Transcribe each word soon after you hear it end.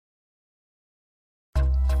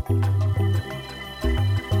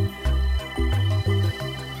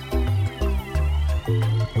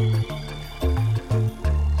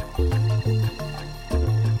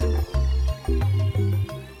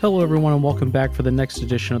Hello, everyone, and welcome back for the next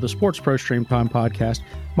edition of the Sports Pro StreamTime podcast.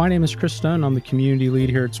 My name is Chris Stone. I'm the community lead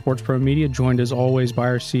here at Sports Pro Media, joined as always by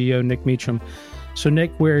our CEO, Nick Meacham. So,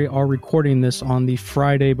 Nick, we are recording this on the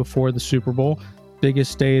Friday before the Super Bowl,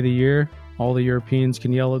 biggest day of the year. All the Europeans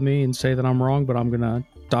can yell at me and say that I'm wrong, but I'm going to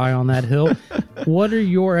die on that hill. What are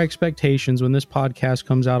your expectations when this podcast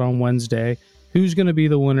comes out on Wednesday? Who's going to be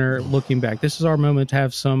the winner looking back? This is our moment to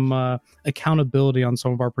have some accountability on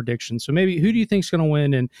some of our predictions. So maybe who do you think is going to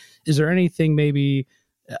win? And is there anything, maybe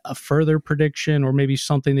a further prediction or maybe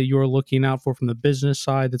something that you're looking out for from the business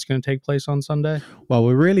side that's going to take place on Sunday? Well,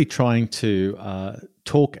 we're really trying to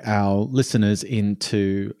talk our listeners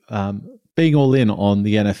into being all in on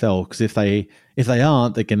the NFL, because if they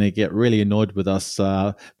aren't, they're going to get really annoyed with us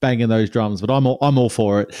banging those drums. But I'm all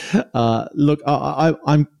for it. Look,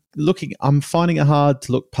 I'm finding it hard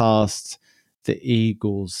to look past the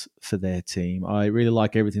Eagles for their team. I really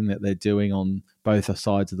like everything that they're doing on both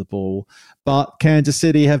sides of the ball. But Kansas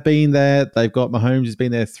City have been there. They've got Mahomes has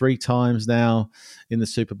been there 3 times now in the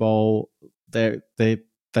Super Bowl. They've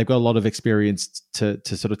got a lot of experience to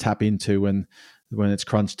sort of tap into when it's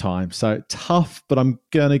crunch time. So tough, but I'm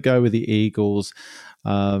gonna go with the Eagles.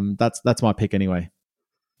 That's my pick anyway.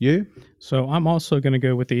 You? So I'm also going to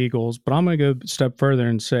go with the Eagles, but I'm going to go a step further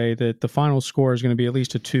and say that the final score is going to be at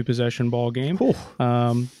least a 2-possession ball game.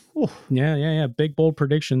 Yeah. Big, bold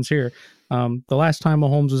predictions here. The last time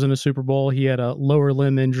Mahomes was in a Super Bowl, he had a lower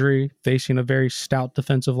limb injury facing a very stout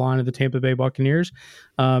defensive line of the Tampa Bay Buccaneers.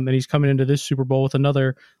 And he's coming into this Super Bowl with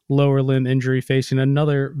another lower limb injury facing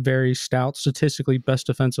another very stout, statistically best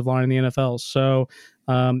defensive line in the NFL. So,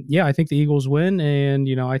 I think the Eagles win,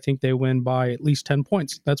 and, I think they win by at least 10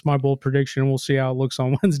 points. That's my bold prediction. We'll see how it looks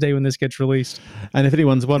on Wednesday when this gets released. And if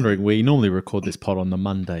anyone's wondering, we normally record this pod on the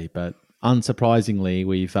Monday, but unsurprisingly,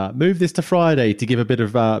 we've moved this to Friday to give a bit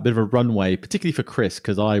of a runway, particularly for Chris,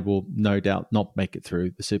 because I will no doubt not make it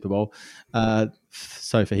through the Super Bowl,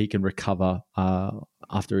 so he can recover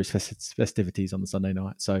after his festivities on the Sunday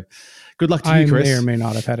night. So good luck to you, Chris. I may or may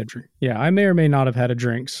not have had a drink. Yeah, I may or may not have had a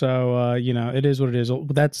drink. So, it is what it is.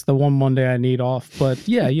 That's the one Monday I need off. But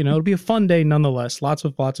yeah, it'll be a fun day nonetheless. Lots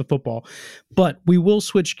of football. But we will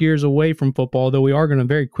switch gears away from football, though we are going to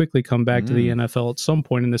very quickly come back to the NFL at some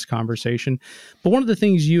point in this conversation. But one of the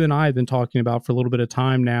things you and I have been talking about for a little bit of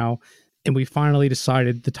time now, and we finally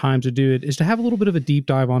decided the time to do it, is to have a little bit of a deep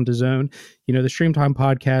dive on DAZN. The StreamTime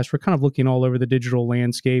podcast, we're kind of looking all over the digital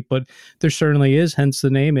landscape, but there certainly is, hence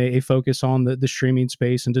the name, a focus on the streaming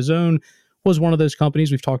space. And DAZN was one of those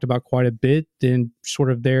companies we've talked about quite a bit in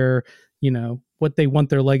sort of their, what they want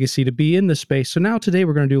their legacy to be in the space. So now today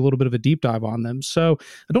we're going to do a little bit of a deep dive on them. So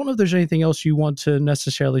I don't know if there's anything else you want to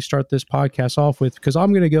necessarily start this podcast off with, because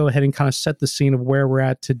I'm going to go ahead and kind of set the scene of where we're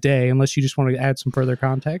at today, unless you just want to add some further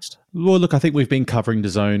context. Well, look, I think we've been covering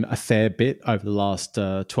DAZN a fair bit over the last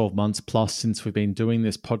 12 months plus since we've been doing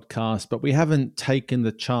this podcast, but we haven't taken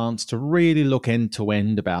the chance to really look end to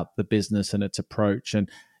end about the business and its approach. And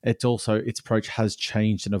its approach has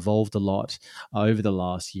changed and evolved a lot over the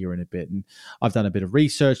last year and a bit. And I've done a bit of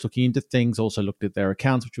research looking into things, also looked at their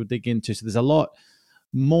accounts, which we'll dig into. So there's a lot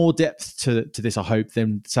more depth to this, I hope,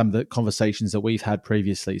 than some of the conversations that we've had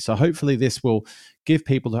previously. So hopefully this will give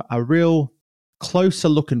people a real closer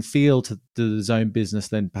look and feel to the DAZN business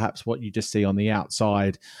than perhaps what you just see on the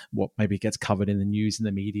outside, what maybe gets covered in the news and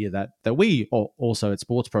the media that we also at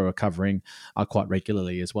Sports Pro are covering quite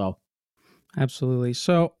regularly as well. Absolutely.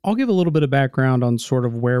 So I'll give a little bit of background on sort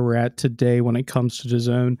of where we're at today when it comes to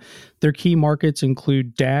DAZN. Their key markets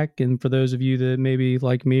include DAC, and for those of you that maybe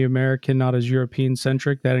like me, American, not as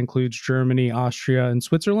European-centric, that includes Germany, Austria, and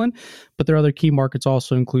Switzerland. But their other key markets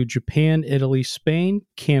also include Japan, Italy, Spain,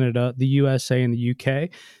 Canada, the USA, and the UK.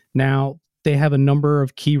 Now, they have a number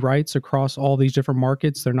of key rights across all these different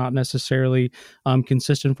markets. They're not necessarily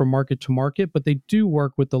consistent from market to market, but they do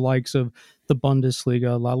work with the likes of the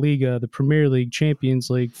Bundesliga, La Liga, the Premier League, Champions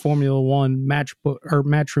League, Formula One,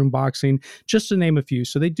 Matchroom Boxing, just to name a few.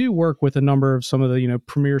 So they do work with a number of some of the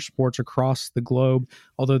premier sports across the globe,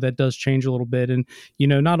 although that does change a little bit. And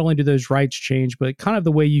not only do those rights change, but kind of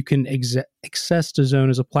the way you can access DAZN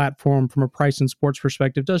as a platform from a price and sports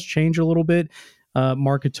perspective does change a little bit.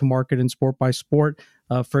 Market to market and sport by sport.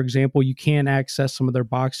 For example, you can access some of their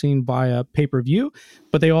boxing via pay-per-view,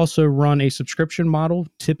 but they also run a subscription model,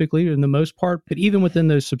 typically in the most part. But even within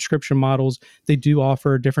those subscription models, they do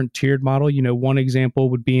offer a different tiered model. One example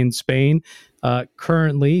would be in Spain,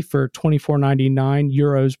 currently for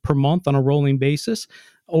 €24.99 per month on a rolling basis,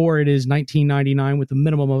 or it is $19.99 with a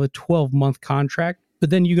minimum of a 12-month contract. But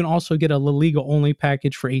then you can also get a La Liga only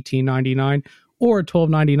package for $18.99, or a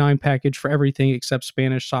 $12.99 package for everything except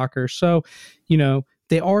Spanish soccer. So,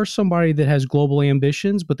 they are somebody that has global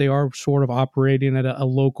ambitions, but they are sort of operating at a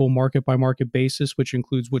local market by market basis, which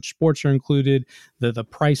includes which sports are included, the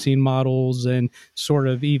pricing models, and sort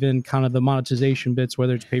of even kind of the monetization bits,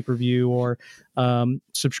 whether it's pay per view or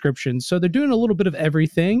subscriptions. So they're doing a little bit of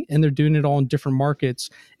everything, and they're doing it all in different markets.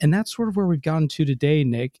 And that's sort of where we've gotten to today,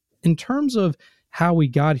 Nick. In terms of how we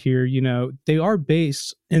got here, they are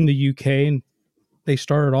based in the UK, and they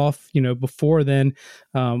started off, before then,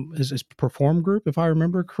 as Perform Group, if I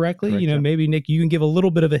remember correctly. Correct, yeah. Maybe Nick, you can give a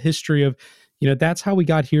little bit of a history of, that's how we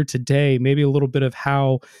got here today. Maybe a little bit of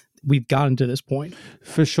how we've gotten to this point.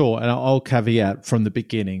 For sure. And I'll caveat from the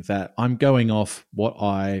beginning that I'm going off what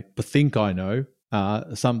I think I know.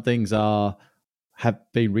 Some things have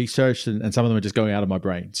been researched, and some of them are just going out of my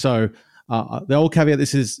brain. So the old caveat,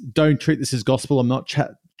 don't treat this as gospel. I'm not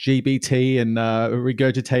chat GBT and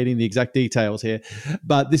regurgitating the exact details here,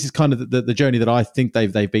 but this is kind of the journey that I think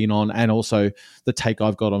they've been on, and also the take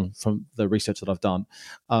I've got on from the research that I've done.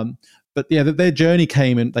 But yeah, their journey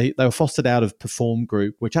came, and they were fostered out of Perform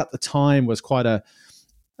Group, which at the time was quite a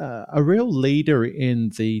real leader in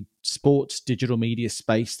the sports digital media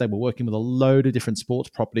space. They were working with a load of different sports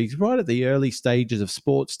properties right at the early stages of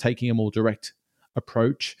sports, taking a more direct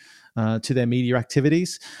approach to their media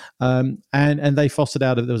activities. And they fostered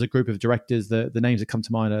out of, there was a group of directors. The names that come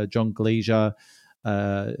to mind are John Gleasia,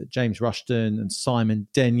 James Rushton, and Simon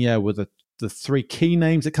Denyer were the three key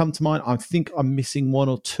names that come to mind. I think I'm missing one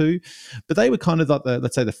or two, but they were kind of like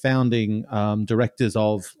let's say the founding directors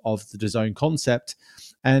of the DAZN concept.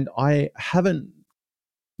 And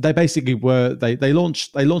they basically were, they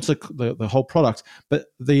launched the whole product, but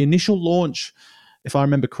the initial launch, if I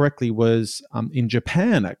remember correctly, was in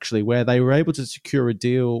Japan, actually, where they were able to secure a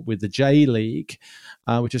deal with the J League,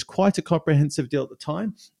 which is quite a comprehensive deal at the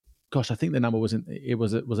time. Gosh, I think the number was a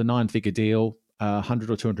 9-figure deal,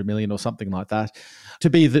 100 or 200 million or something like that,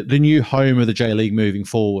 to be the new home of the J League moving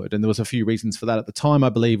forward. And there was a few reasons for that at the time. I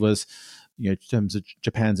believe was, in terms of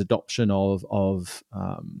Japan's adoption of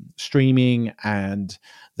streaming, and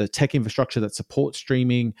the tech infrastructure that supports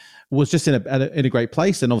streaming was just in a great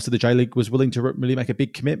place. And obviously the J League was willing to really make a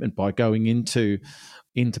big commitment by going into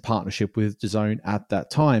partnership with DAZN at that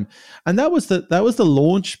time. And that was the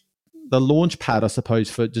launch pad, I suppose,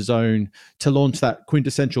 for DAZN to launch that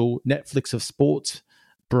quintessential Netflix of sports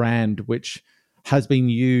brand, which has been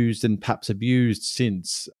used and perhaps abused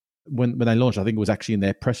since when they launched. I think it was actually in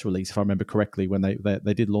their press release, if I remember correctly, when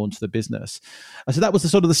they did launch the business. So that was the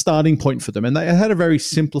sort of the starting point for them. And they had a very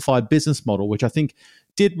simplified business model, which I think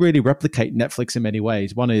did really replicate Netflix in many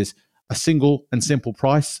ways. One is a single and simple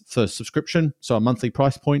price for subscription, so a monthly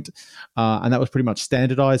price point. And that was pretty much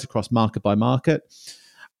standardized across market by market.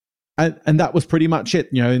 And that was pretty much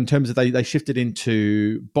it, in terms of they shifted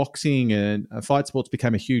into boxing, and fight sports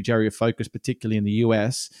became a huge area of focus, particularly in the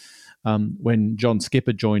US, when John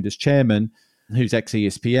Skipper joined as chairman, who's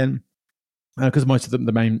ex-ESPN, because most of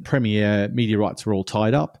the main premier media rights were all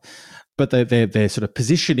tied up. But their sort of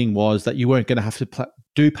positioning was that you weren't going to have to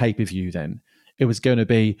do pay-per-view then. It was going to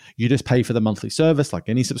be, you just pay for the monthly service like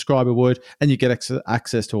any subscriber would, and you get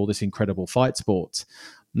access to all this incredible fight sports.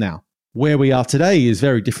 Now, where we are today is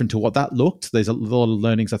very different to what that looked. There's a lot of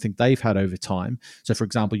learnings I think they've had over time. So, for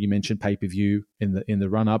example, you mentioned pay-per-view in the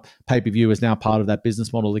run-up. Pay-per-view is now part of that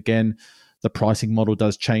business model again. The pricing model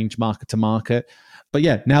does change market to market. But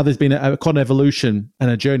yeah, now there's been a quite an evolution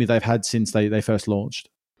and a journey they've had since they first launched.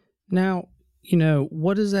 Now,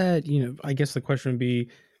 what is that? I guess the question would be,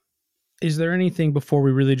 is there anything before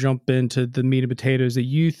we really jump into the meat and potatoes that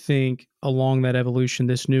you think along that evolution,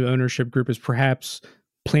 this new ownership group is perhaps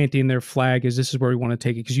planting their flag as this is where we want to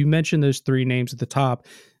take it? Because you mentioned those three names at the top.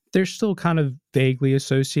 They're still kind of vaguely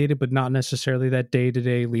associated, but not necessarily that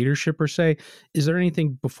day-to-day leadership per se. Is there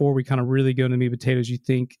anything before we kind of really go into meat and potatoes you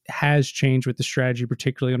think has changed with the strategy,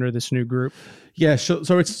 particularly under this new group? Yeah, sure.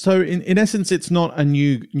 So in essence, it's not a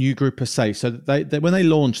new group per se. So they when they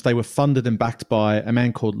launched, they were funded and backed by a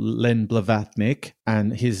man called Len Blavatnik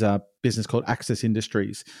and his business called Access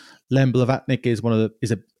Industries. Len Blavatnik is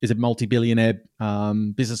is a multi-billionaire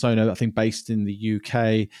business owner, I think, based in the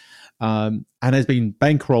UK, and has been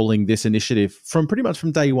bankrolling this initiative from pretty much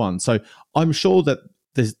from day one. So I'm sure that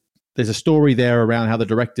there's a story there around how the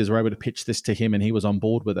directors were able to pitch this to him, and he was on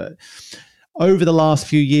board with it. Over the last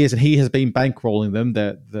few years, and he has been bankrolling them,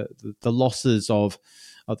 the losses of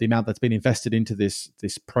the amount that's been invested into this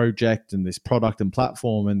project and this product and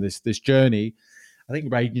platform and this journey, I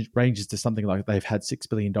think ranges to something like they've had $6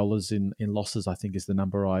 billion in losses, I think is the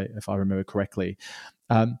number, if I remember correctly.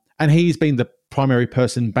 And he's been the primary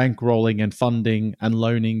person bankrolling and funding and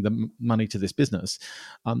loaning the money to this business.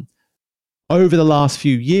 Over the last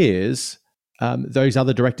few years, those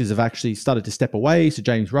other directors have actually started to step away. So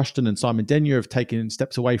James Rushton and Simon Denyer have taken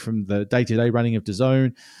steps away from the day-to-day running of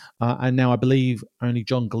DAZN. And now I believe only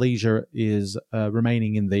John Gleaser is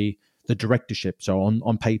remaining in the directorship. So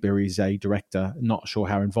on paper, he's a director. Not sure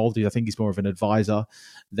how involved he is. I think he's more of an advisor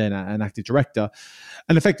than an active director.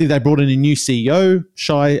 And effectively, they brought in a new CEO,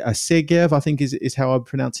 Shai Sergeyev, I think is how I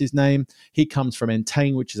pronounce his name. He comes from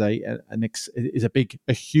Entain, which is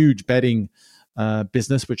a huge betting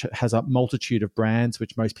business, which has a multitude of brands,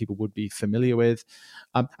 which most people would be familiar with.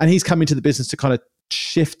 And he's come into the business to kind of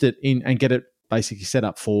shift it in and get it basically set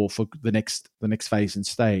up for the next phase and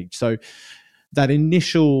stage. So that the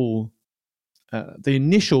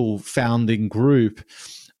initial founding group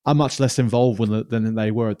are much less involved than they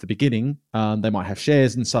were at the beginning. They might have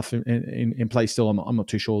shares and stuff in place still. I'm not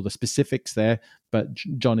too sure the specifics there, but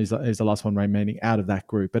John is the last one remaining out of that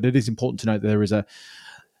group. But it is important to note that there is a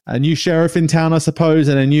new sheriff in town, I suppose,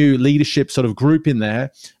 and a new leadership sort of group in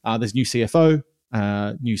there. There's new CFO,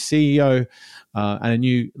 new CEO, and a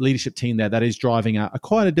new leadership team there that is driving a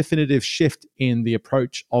quite a definitive shift in the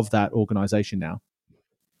approach of that organization now.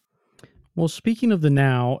 Well, speaking of the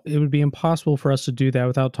now, it would be impossible for us to do that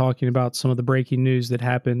without talking about some of the breaking news that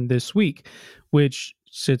happened this week, which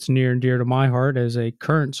sits near and dear to my heart as a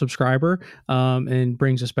current subscriber, and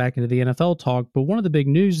brings us back into the NFL talk. But one of the big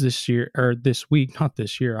news this week, not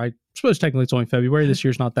this year. I suppose technically it's only February. This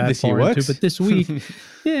year's not that far into, but this week,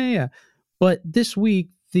 yeah. But this week,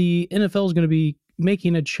 the NFL is going to be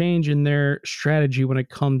making a change in their strategy when it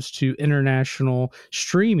comes to international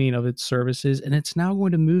streaming of its services, and it's now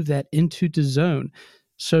going to move that into DAZN.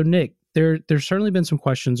 So, Nick, there's certainly been some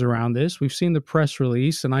questions around this. We've seen the press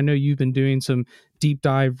release, and I know you've been doing some deep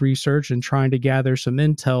dive research and trying to gather some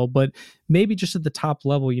intel, but maybe just at the top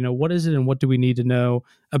level, what is it and what do we need to know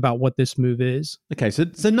about what this move is? Okay, so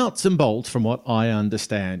the nuts and bolts, from what I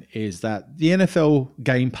understand, is that the NFL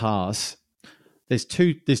Game Pass, there's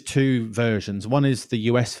two versions. One is the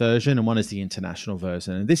US version and one is the international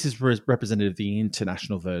version. And this is representative of the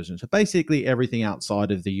international version. So basically everything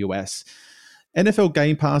outside of the US. NFL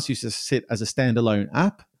Game Pass used to sit as a standalone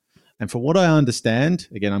app. And for what I understand,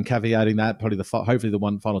 again, I'm caveating that, probably hopefully the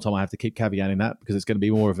one final time I have to keep caveating that because it's going to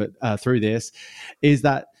be more of it through this, is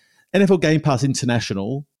that NFL Game Pass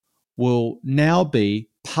International will now be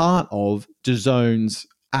part of DAZN's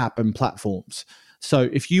app and platforms. So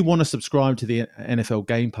if you want to subscribe to the NFL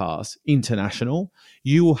Game Pass International,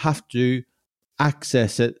 you will have to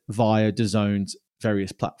access it via DAZN's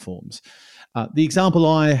various platforms. The example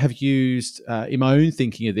I have used in my own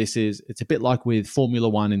thinking of this is it's a bit like with Formula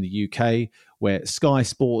One in the UK, where Sky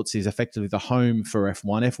Sports is effectively the home for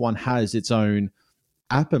F1. F1 has its own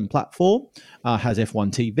app and platform, has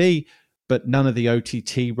F1 TV, but none of the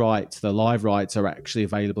OTT rights, the live rights, are actually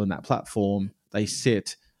available in that platform. They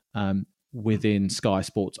sit within Sky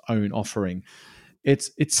Sports' own offering.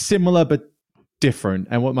 It's similar but different.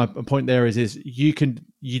 And what my point there is you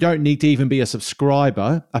don't need to even be a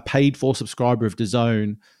subscriber, a paid for subscriber of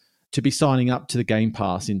DAZN, to be signing up to the Game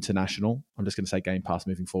Pass International. I'm just going to say Game Pass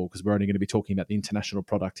moving forward because we're only going to be talking about the international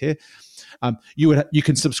product here. You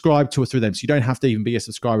can subscribe to it through them. So you don't have to even be a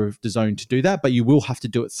subscriber of DAZN to do that, but you will have to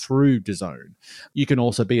do it through DAZN. You can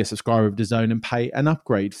also be a subscriber of DAZN and pay an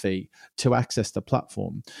upgrade fee to access the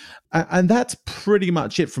platform. And that's pretty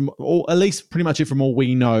much it at least pretty much it from all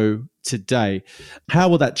we know today. How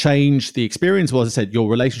will that change the experience? Well, as I said, your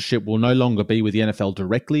relationship will no longer be with the NFL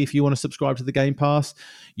directly if you want to subscribe to the Game Pass.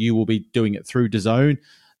 You will be doing it through DAZN.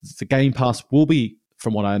 The Game Pass will be,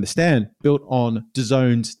 from what I understand, built on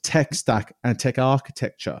DAZN's tech stack and tech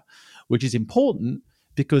architecture, which is important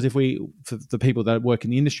because for the people that work in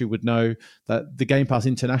the industry would know that the Game Pass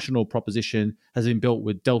International proposition has been built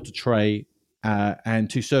with Delta Tray and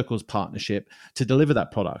Two Circles partnership to deliver that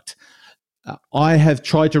product. I have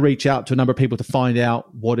tried to reach out to a number of people to find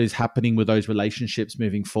out what is happening with those relationships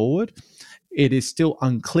moving forward. It is still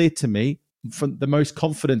unclear to me. From the most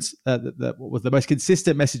confidence, that was the most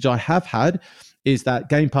consistent message I have had, is that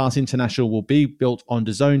Game Pass International will be built on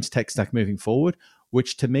DAZN's tech stack moving forward,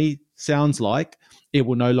 which to me sounds like it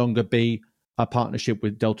will no longer be a partnership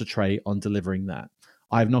with Delta Tray on delivering that.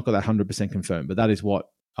 I have not got that 100% confirmed, but that is what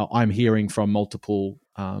I'm hearing from multiple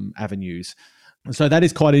avenues. So that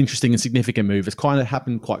is quite an interesting and significant move. It's kind of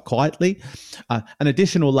happened quite quietly. An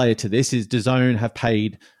additional layer to this is DAZN have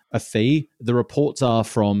paid a fee. The reports are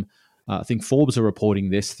from, I think Forbes are reporting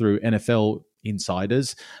this through NFL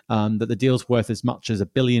insiders, that the deal's worth as much as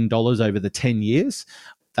 $1 billion over the 10 years.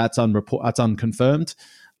 That's unconfirmed.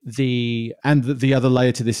 The other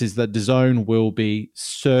layer to this is that DAZN will be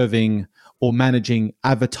serving or managing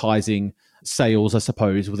advertising sales, I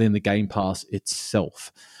suppose, within the Game Pass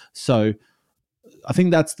itself. So I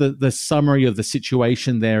think that's the summary of the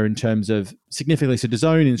situation there in terms of significantly. So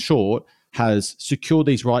DAZN, in short, has secured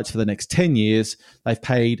these rights for the next 10 years. They've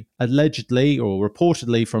paid allegedly or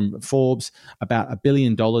reportedly from Forbes about $1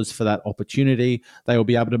 billion for that opportunity. They will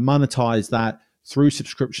be able to monetize that through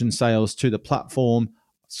subscription sales to the platform,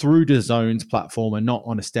 through DAZN's platform, and not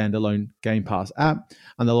on a standalone Game Pass app.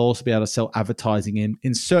 And they'll also be able to sell advertising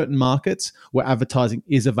in certain markets where advertising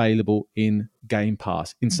is available in Game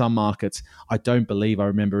Pass. In some markets, I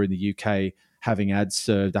remember in the UK having ads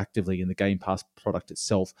served actively in the Game Pass product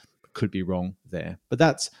itself. Could be wrong there. But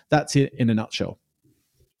that's it in a nutshell.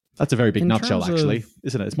 That's a very big nutshell, actually,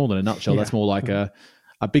 isn't it? It's more than a nutshell. Yeah. That's more like a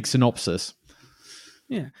big synopsis.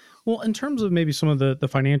 Yeah. Well, in terms of maybe some of the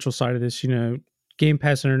financial side of this, Game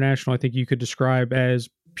Pass International, I think you could describe as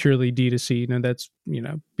purely D2C. That's,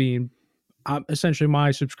 being essentially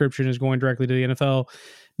my subscription is going directly to the NFL.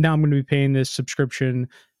 Now I'm going to be paying this subscription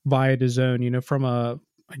via DAZN. From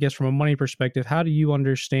a money perspective, how do you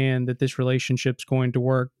understand that this relationship's going to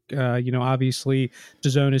work? Obviously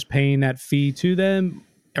DAZN is paying that fee to them.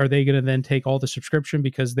 Are they going to then take all the subscription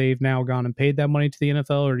because they've now gone and paid that money to the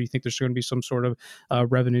NFL? Or do you think there's going to be some sort of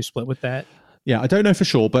revenue split with that? Yeah, I don't know for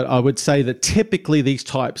sure, but I would say that typically these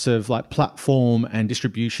types of like platform and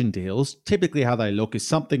distribution deals, typically how they look is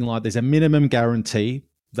something like there's a minimum guarantee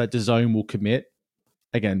that DAZN will commit.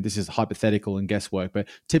 Again, this is hypothetical and guesswork, but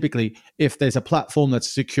typically if there's a platform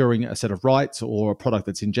that's securing a set of rights or a product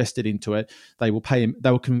that's ingested into it, they will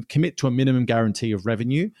commit to a minimum guarantee of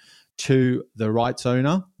revenue to the rights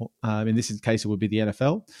owner. In this case, it would be the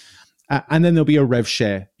NFL. And then there'll be a rev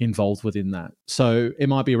share involved within that. So it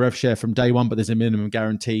might be a rev share from day one, but there's a minimum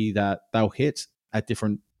guarantee that they'll hit at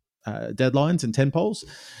different deadlines and tentpoles.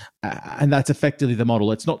 And that's effectively the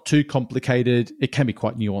model. It's not too complicated. It can be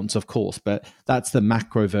quite nuanced, of course, but that's the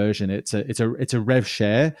macro version. It's a rev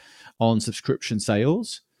share on subscription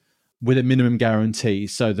sales with a minimum guarantee.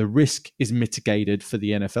 So the risk is mitigated for the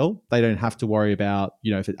NFL. They don't have to worry about,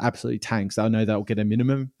 if it absolutely tanks, they'll know they'll get a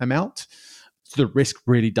minimum amount. So the risk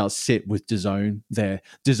really does sit with DAZN there.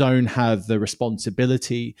 DAZN have the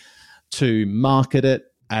responsibility to market it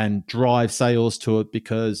and drive sales to it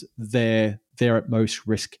because they're at most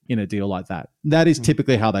risk in a deal like that. That is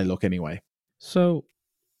typically how they look anyway. So,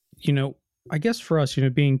 I guess for us,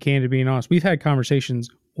 being candid, being honest, we've had conversations.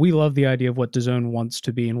 We love the idea of what DAZN wants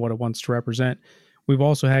to be and what it wants to represent. We've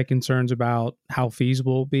also had concerns about how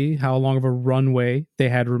feasible it will be, how long of a runway they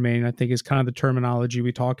had remaining, I think is kind of the terminology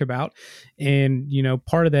we talk about. And,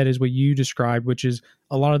 part of that is what you described, which is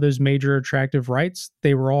a lot of those major attractive rights,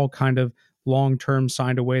 they were all kind of long-term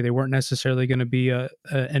signed away. They weren't necessarily going to be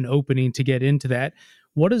an opening to get into that.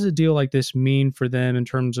 What does a deal like this mean for them in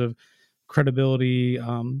terms of credibility,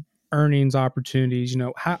 earnings opportunities?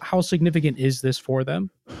 How significant is this for them?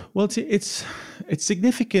 Well, it's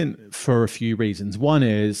significant for a few reasons. One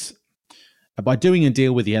is by doing a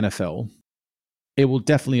deal with the NFL, it will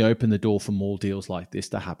definitely open the door for more deals like this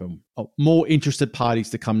to happen. More interested parties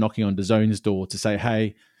to come knocking on DAZN's door to say,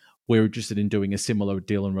 hey, we're interested in doing a similar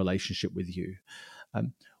deal and relationship with you.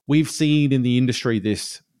 We've seen in the industry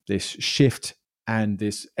this shift and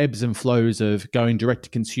this ebbs and flows of going direct to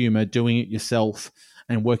consumer, doing it yourself,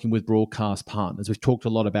 and working with broadcast partners. We've talked a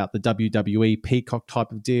lot about the WWE Peacock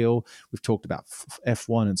type of deal. We've talked about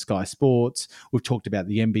F1 and Sky Sports. We've talked about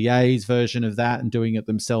the NBA's version of that and doing it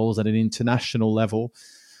themselves at an international level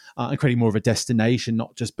and creating more of a destination,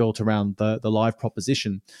 not just built around the live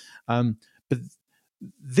proposition. But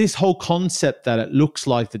this whole concept that it looks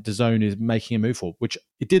like the DAZN is making a move for, which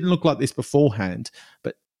it didn't look like this beforehand,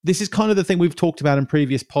 but this is kind of the thing we've talked about in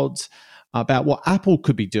previous pods about what Apple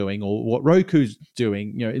could be doing or what Roku's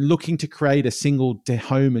doing, looking to create a single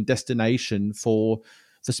home and destination for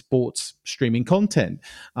sports streaming content.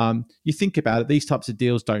 You think about it, these types of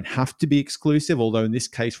deals don't have to be exclusive, although in this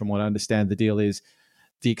case, from what I understand, the deal is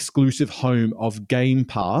the exclusive home of Game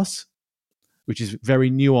Pass, which is very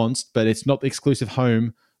nuanced, but it's not the exclusive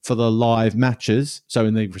home for the live matches. So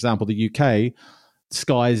for example, the UK,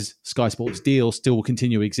 Sky Sports deal still will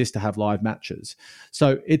continue to exist to have live matches.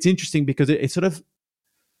 So it's interesting because it sort of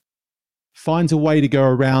finds a way to go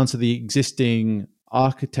around to the existing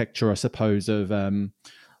architecture, I suppose, of the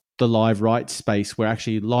live rights space, where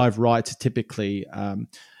actually live rights are typically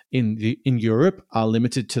in Europe are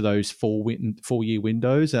limited to those 4-year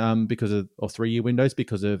windows or 3-year windows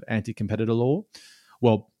because of anti-competitor law.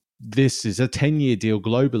 Well, this is a 10-year deal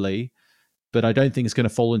globally, but I don't think it's going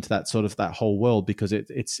to fall into that whole world because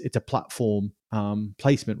it's a platform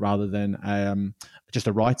placement rather than just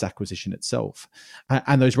a rights acquisition itself.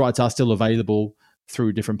 And those rights are still available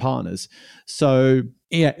through different partners. So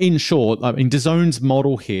yeah, in short, DAZN's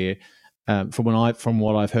model here, from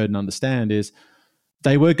what I've heard and understand, is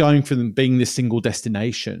they were going for them being this single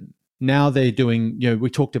destination. Now they're doing, we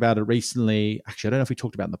talked about it recently. Actually, I don't know if we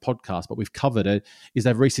talked about it in the podcast, but we've covered it. Is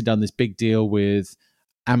they've recently done this big deal with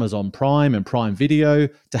Amazon Prime and Prime Video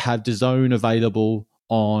to have DAZN available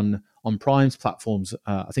on Prime's platforms,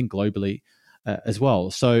 I think globally as well.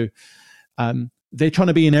 So they're trying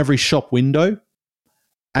to be in every shop window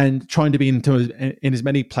and trying to be in as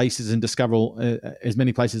many places and discover as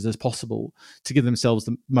many places as possible to give themselves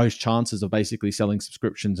the most chances of basically selling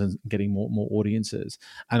subscriptions and getting more audiences.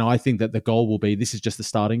 And I think that the goal will be, this is just the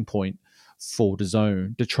starting point for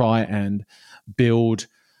DAZN to try and build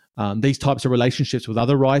these types of relationships with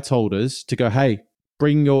other rights holders to go, hey,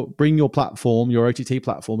 bring your platform, your OTT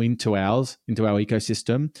platform into our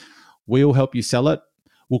ecosystem. We'll help you sell it.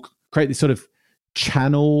 We'll create this sort of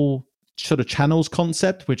channels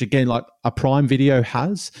concept, which again, like a Prime Video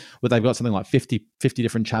has, where they've got something like 50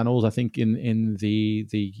 different channels, I think, in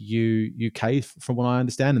the UK, from what I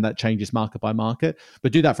understand, and that changes market by market.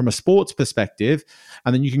 But do that from a sports perspective,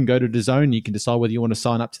 and then you can go to DAZN, you can decide whether you want to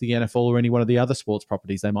sign up to the NFL or any one of the other sports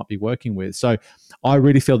properties they might be working with. So I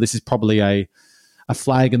really feel this is probably a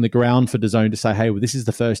flag in the ground for DAZN to say, hey, well, this is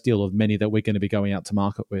the first deal of many that we're going to be going out to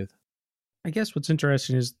market with. I guess what's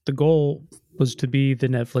interesting is the goal was to be the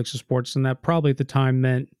Netflix of sports, and that probably at the time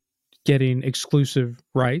meant getting exclusive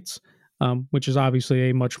rights, which is obviously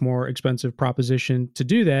a much more expensive proposition to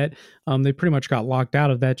do that. They pretty much got locked out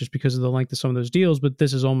of that just because of the length of some of those deals, but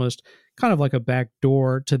this is almost kind of like a back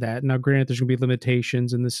door to that. Now, granted, there's going to be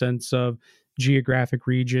limitations in the sense of geographic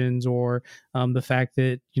regions or the fact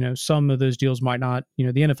that, some of those deals might not, the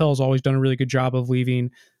NFL has always done a really good job of leaving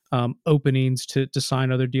openings to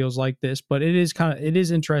sign other deals like this, but it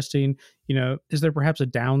is interesting. Is there perhaps a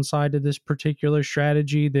downside to this particular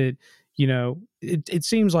strategy that, it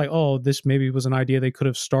seems like, oh, this maybe was an idea they could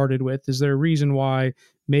have started with? Is there a reason why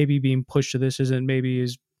maybe being pushed to this isn't maybe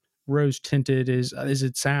as rose tinted as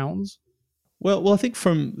it sounds? Well, I think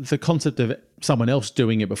from the concept of someone else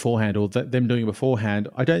doing it beforehand or them doing it beforehand,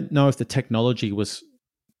 I don't know if the technology was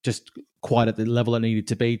just quite at the level it needed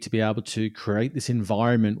to be able to create this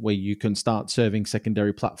environment where you can start serving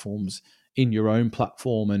secondary platforms in your own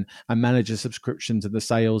platform and manage the subscriptions and the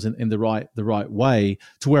sales in the right way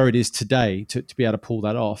to where it is today to be able to pull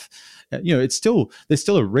that off. There's still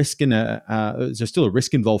a risk there's still a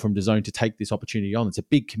risk involved from DAZN to take this opportunity on. It's a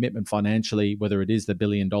big commitment financially, whether it is the $1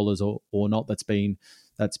 billion or not that's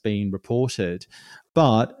been reported,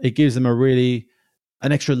 but it gives them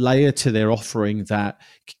an extra layer to their offering that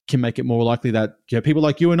can make it more likely that people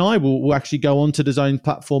like you and I will actually go onto DAZN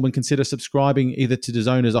platform and consider subscribing either to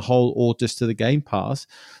DAZN as a whole or just to the Game Pass,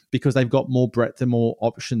 because they've got more breadth and more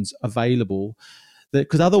options available.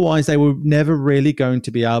 Because otherwise they were never really going to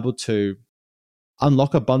be able to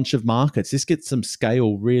unlock a bunch of markets. This gets some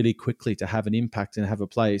scale really quickly to have an impact and have a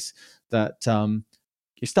place that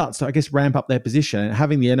it starts to, I guess, ramp up their position. And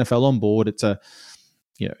having the NFL on board, it's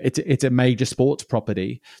a major sports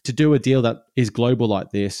property. To do a deal that is global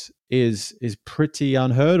like this is pretty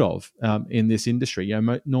unheard of in this industry.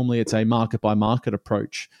 Normally it's a market by market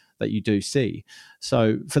approach that you do see.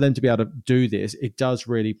 So for them to be able to do this, it does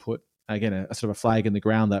really put, again, a sort of a flag in the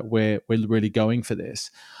ground that we're really going for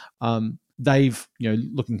this. They've,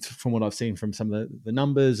 looking from what I've seen from some of the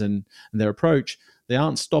numbers and their approach, they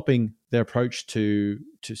aren't stopping their approach to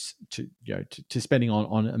spending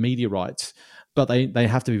on media rights, but they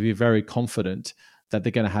have to be very confident that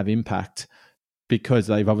they're going to have impact because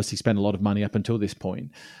they've obviously spent a lot of money up until this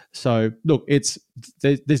point. So look,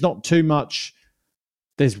 there's not too much.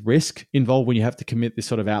 There's risk involved when you have to commit this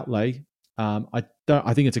sort of outlay. I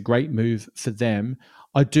think it's a great move for them.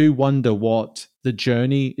 I do wonder what the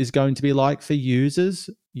journey is going to be like for users.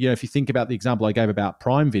 If you think about the example I gave about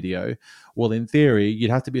Prime Video, well, in theory,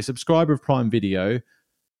 you'd have to be a subscriber of Prime Video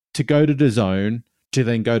to go to DAZN to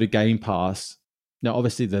then go to Game Pass. Now,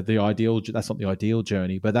 obviously, that's not the ideal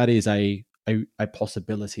journey, but that is a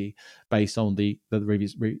possibility based on the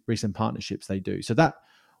recent partnerships they do. So that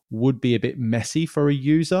would be a bit messy for a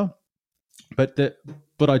user, but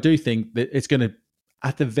I do think that it's going to,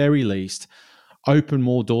 at the very least, open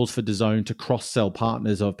more doors for DAZN to cross-sell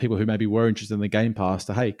partners of people who maybe were interested in the Game Pass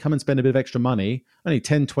to, hey, come and spend a bit of extra money, only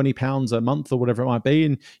 £10, £20 a month or whatever it might be,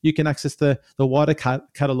 and you can access the wider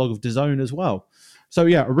catalogue of DAZN as well. So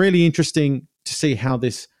yeah, really interesting to see how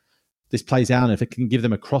this plays out and if it can give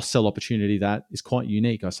them a cross-sell opportunity that is quite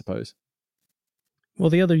unique, I suppose. Well,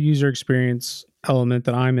 the other user experience element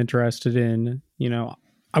that I'm interested in,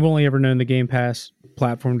 I've only ever known the Game Pass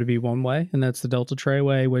platform to be one way, and that's the Delta Tray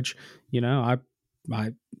way, which,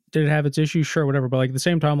 I did have its issues, sure, whatever. But like at the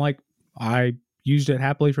same time, like I used it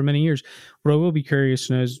happily for many years. What I will be curious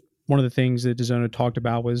to know is one of the things that DAZN had talked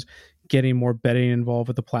about was getting more betting involved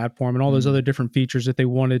with the platform and all those other different features that they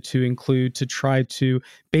wanted to include to try to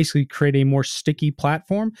basically create a more sticky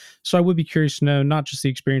platform. So I would be curious to know not just the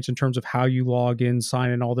experience in terms of how you log in,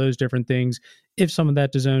 sign in, all those different things, if some of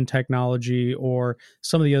that DAZN technology or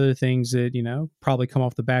some of the other things that, probably come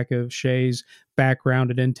off the back of Shay's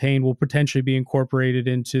background at Entain will potentially be incorporated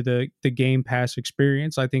into the Game Pass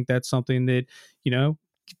experience. I think that's something that,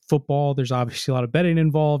 football, there's obviously a lot of betting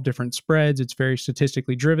involved, different spreads, it's very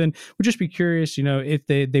statistically driven. Would just be curious, if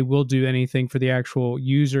they will do anything for the actual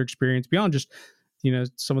user experience beyond just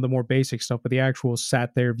some of the more basic stuff, but the actual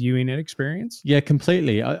sat there viewing it experience. Yeah,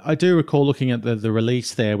 completely. I do recall looking at the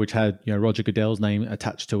release there, which had Roger Goodell's name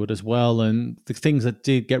attached to it as well, and the things that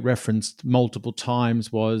did get referenced multiple times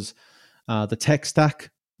was the tech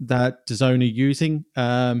stack that DAZN are using,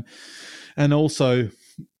 and also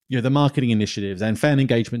the marketing initiatives and fan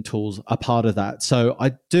engagement tools are part of that. So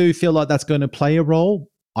I do feel like that's going to play a role.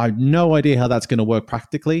 I have no idea how that's going to work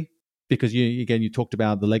practically, because you talked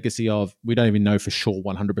about the legacy of, we don't even know for sure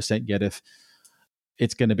 100% yet if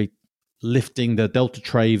it's going to be lifting the Delta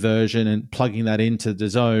Tray version and plugging that into the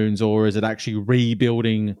zones, or is it actually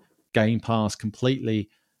rebuilding Game Pass completely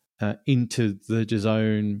into the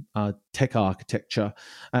DAZN tech architecture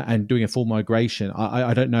and doing a full migration.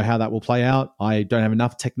 I don't know how that will play out. I don't have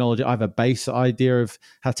enough technology. I have a base idea of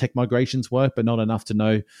how tech migrations work, but not enough to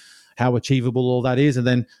know how achievable all that is. And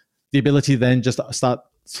then the ability to then just start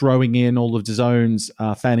throwing in all of DAZN's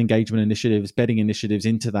fan engagement initiatives, betting initiatives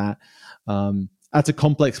into that. That's a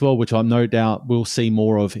complex world, which I'm no doubt we'll see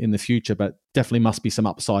more of in the future, but definitely must be some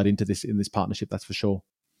upside into this in this partnership, that's for sure.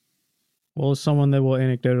 Well, as someone that will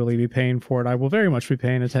anecdotally be paying for it, I will very much be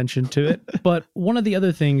paying attention to it. But one of the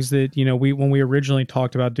other things that, when we originally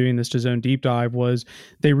talked about doing this DAZN deep dive was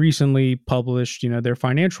they recently published, their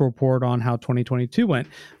financial report on how 2022 went.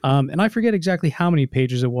 And I forget exactly how many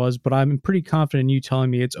pages it was, but I'm pretty confident in you telling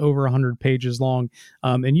me it's over 100 pages long.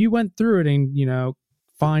 And you went through it and,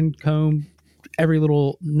 fine comb every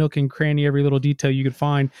little nook and cranny, every little detail you could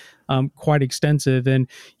find, quite extensive. And,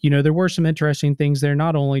 there were some interesting things there,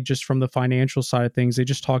 not only just from the financial side of things. They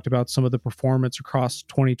just talked about some of the performance across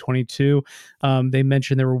 2022. They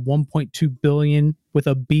mentioned there were 1.2 billion with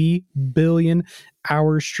a B billion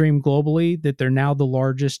hours streamed globally, that they're now the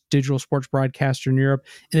largest digital sports broadcaster in Europe,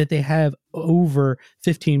 and that they have over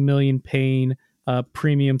 15 million paying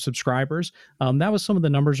premium subscribers. That was some of the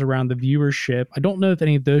numbers around the viewership. I don't know if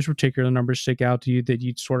any of those particular numbers stick out to you that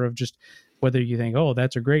you'd sort of just, whether you think, oh,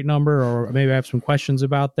 that's a great number, or maybe I have some questions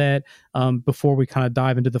about that before we kind of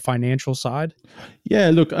dive into the financial side. Yeah,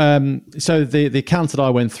 look, so the accounts that I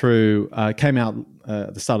went through came out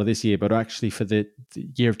at the start of this year, but actually for the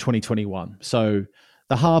year of 2021. So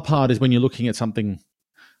the hard part is when you're looking at something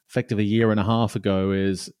effectively a year and a half ago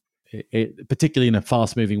is, particularly in a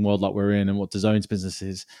fast-moving world like we're in and what DAZN's business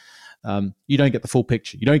is, you don't get the full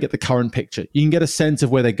picture. You don't get the current picture. You can get a sense of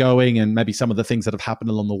where they're going and maybe some of the things that have happened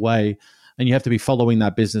along the way, and you have to be following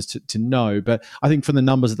that business to know. But I think from the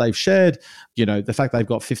numbers that they've shared, the fact they've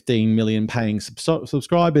got 15 million paying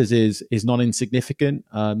subscribers is not insignificant.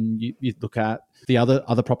 You look at the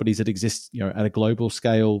other properties that exist, at a global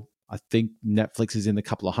scale. I think Netflix is in a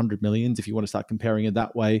couple of 100 millions if you want to start comparing it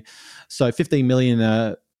that way. So 15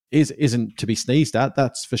 million isn't to be sneezed at,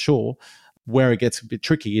 that's for sure. Where it gets a bit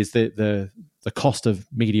tricky is the cost of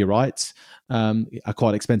media rights are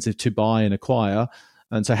quite expensive to buy and acquire.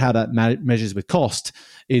 And so how that measures with cost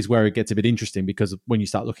is where it gets a bit interesting, because when you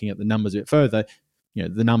start looking at the numbers a bit further,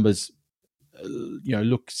 the numbers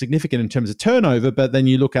look significant in terms of turnover, but then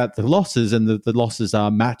you look at the losses, and the losses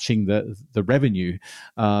are matching the revenue.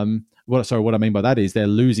 What I mean by that is they're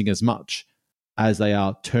losing as much as they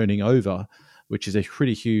are turning over, which is a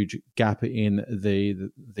pretty huge gap in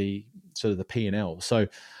the sort of the P&L. So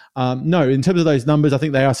no, in terms of those numbers, I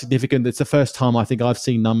think they are significant. It's the first time I think I've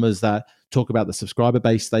seen numbers that talk about the subscriber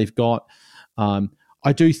base they've got. I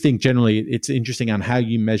do think generally it's interesting on how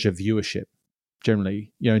you measure viewership.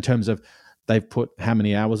 Generally, in terms of they've put how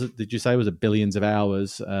many hours? Did you say it was billions of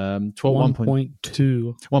hours?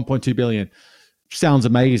 1.2 billion. Sounds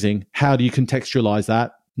amazing. How do you contextualize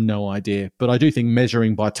that? No idea. But I do think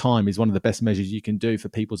measuring by time is one of the best measures you can do for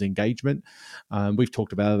people's engagement. We've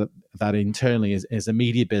talked about that internally as a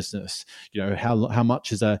media business. How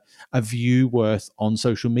much is a view worth on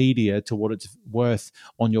social media to what it's worth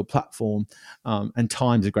on your platform, and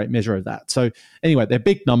time's a great measure of that. So anyway, they're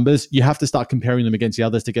big numbers. You have to start comparing them against the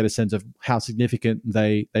others to get a sense of how significant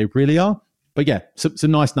they really are. But yeah,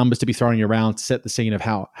 some nice numbers to be throwing around to set the scene of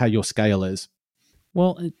how your scale is.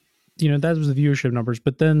 Well, that was the viewership numbers,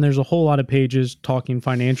 but then there's a whole lot of pages talking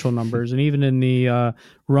financial numbers. And even in the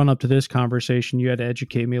run up to this conversation, you had to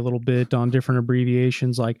educate me a little bit on different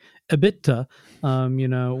abbreviations like EBITDA,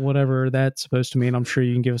 whatever that's supposed to mean. I'm sure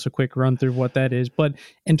you can give us a quick run through of what that is. But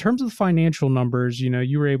in terms of the financial numbers,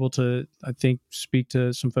 you were able to, I think, speak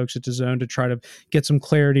to some folks at DAZN to try to get some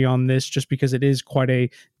clarity on this, just because it is quite a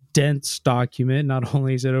dense document. Not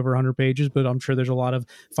only is it over 100 pages, but I'm sure there's a lot of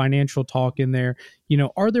financial talk in there.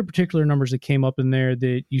 Are there particular numbers that came up in there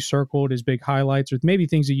that you circled as big highlights, or maybe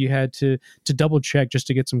things that you had to double check just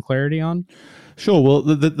to get some clarity on? Sure. Well,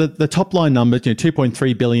 the top line numbers,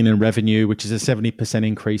 2.3 billion in revenue, which is a 70%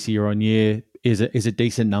 increase year on year, is a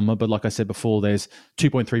decent number. But like I said before, there's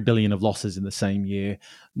 2.3 billion of losses in the same year.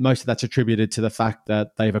 Most of that's attributed to the fact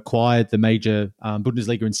that they've acquired the major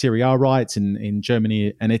Bundesliga and Serie A rights in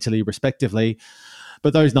Germany and Italy, respectively.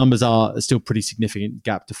 But those numbers are still pretty significant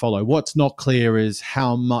gap to follow. What's not clear is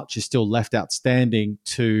how much is still left outstanding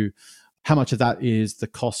to how much of that is the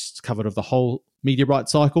costs covered of the whole media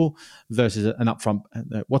rights cycle versus an upfront,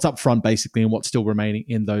 what's upfront basically, and what's still remaining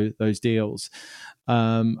in those deals.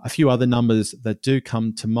 A few other numbers that do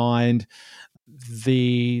come to mind.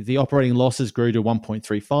 The operating losses grew to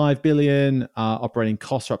 1.35 billion. Operating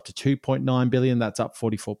costs are up to 2.9 billion. That's up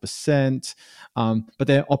 44%. But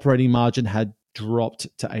their operating margin had dropped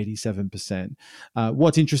to 87%.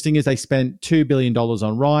 What's interesting is they spent $2 billion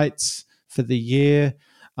on rights for the year.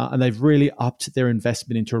 And they've really upped their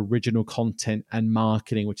investment into original content and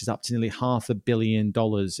marketing, which is up to nearly $500 million in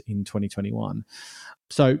 2021.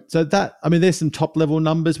 So that, there's some top level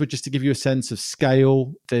numbers, but just to give you a sense of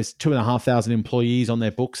scale, there's 2,500 employees on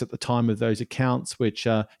their books at the time of those accounts, which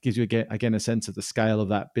gives you again a sense of the scale of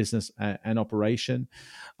that business and operation.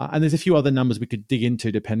 And there's a few other numbers we could dig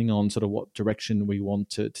into depending on sort of what direction we want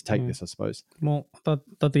to take this, I suppose. Well, I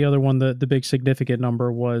thought the other one, the big significant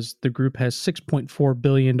number was the group has $6.4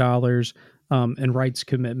 billion in rights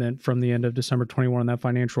commitment from the end of December 21 in that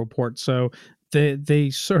financial report. So they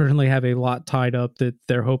certainly have a lot tied up that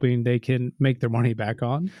they're hoping they can make their money back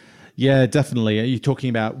on. Yeah, definitely. You're talking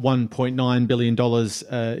about $1.9 billion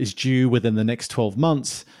is due within the next 12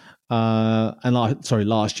 months.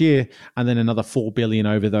 Last year, and then another 4 billion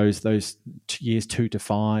over those years 2 to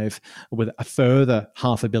 5, with a further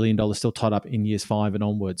 $500 million still tied up in years 5 and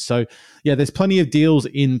onwards. So, yeah, there's plenty of deals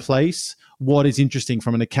in place. What is interesting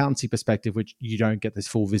from an accountancy perspective, which you don't get this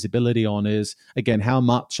full visibility on, is again how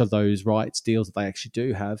much of those rights deals that they actually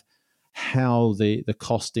do have, how the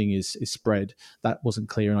costing is spread. That wasn't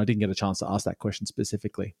clear, and I didn't get a chance to ask that question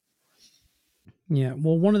specifically. Yeah,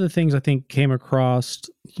 well, one of the things I think came across,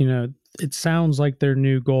 it sounds like their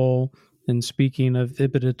new goal, and speaking of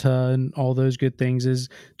EBITDA and all those good things, is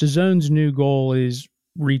DAZN's new goal is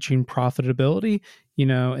reaching profitability.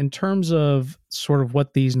 In terms of sort of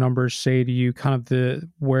what these numbers say to you, kind of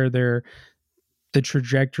where the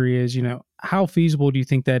trajectory is, how feasible do you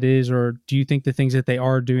think that is, or do you think the things that they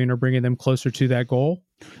are doing are bringing them closer to that goal?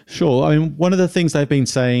 Sure. One of the things they've been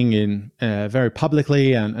saying in very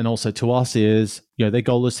publicly and also to us is, their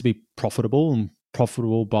goal is to be profitable, and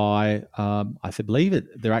profitable by, I believe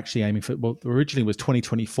they're actually aiming for, well, originally was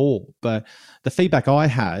 2024, but the feedback I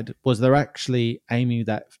had was they're actually aiming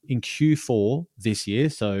that in Q4 this year,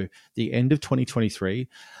 so the end of 2023,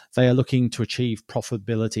 they are looking to achieve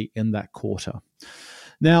profitability in that quarter.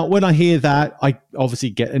 Now, when I hear that, I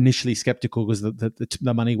obviously get initially skeptical because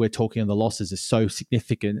the money we're talking and the losses is so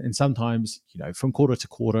significant. And sometimes, from quarter to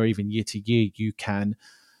quarter, even year to year, you can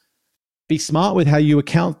be smart with how you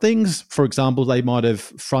account things. For example, they might have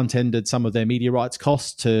front-ended some of their media rights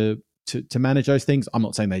costs to manage those things. I'm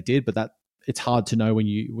not saying they did, but it's hard to know when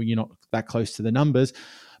you're not that close to the numbers.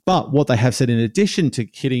 But what they have said in addition to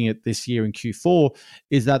hitting it this year in Q4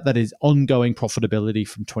 is that is ongoing profitability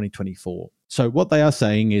from 2024. So what they are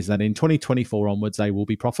saying is that in 2024 onwards, they will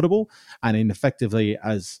be profitable. And effectively,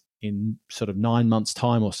 as in sort of 9 months'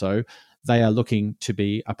 time or so, they are looking to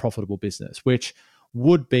be a profitable business, which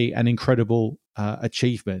would be an incredible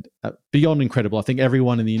achievement. Beyond incredible, I think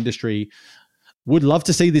everyone in the industry would love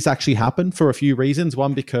to see this actually happen for a few reasons.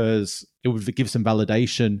 One, because it would give some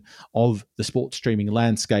validation of the sports streaming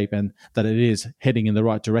landscape and that it is heading in the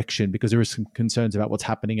right direction, because there is some concerns about what's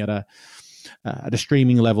happening at a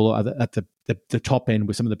streaming level at the top end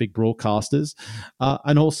with some of the big broadcasters.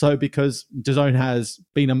 And also because DAZN has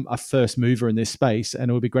been a first mover in this space, and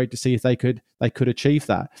it would be great to see if they could achieve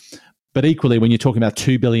that. But equally, when you're talking about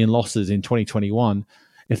 2 billion losses in 2021,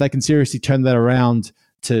 if they can seriously turn that around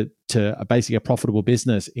to basically a profitable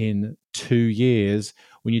business in 2 years,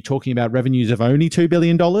 when you're talking about revenues of only $2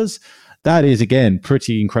 billion, that is, again,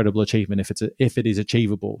 pretty incredible achievement if it is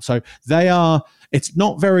achievable. So it's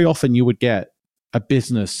not very often you would get a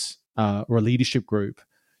business or a leadership group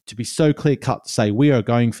to be so clear cut to say, we are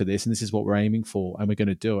going for this and this is what we're aiming for and we're going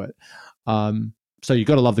to do it. So you've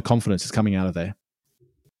got to love the confidence that's coming out of there.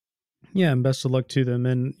 Yeah, and best of luck to them.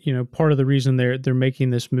 And part of the reason they're making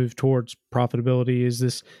this move towards profitability is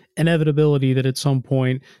this inevitability that at some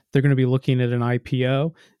point they're going to be looking at an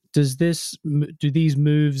IPO. Do these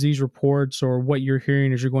moves, these reports, or what you're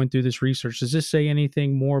hearing as you're going through this research, does this say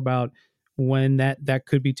anything more about when that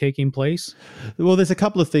could be taking place? Well, there's a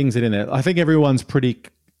couple of things in it. I think everyone's pretty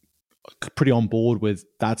on board with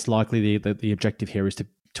that's likely the objective here is to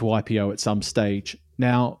IPO at some stage.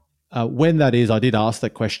 Now, when that is, I did ask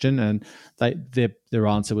that question, and their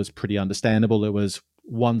answer was pretty understandable. It was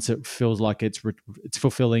once it feels like it's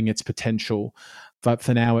fulfilling its potential, but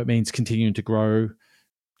for now it means continuing to grow,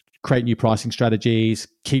 create new pricing strategies,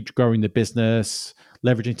 keep growing the business,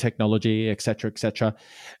 leveraging technology, et cetera.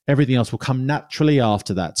 Everything else will come naturally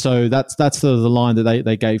after that. So that's the line that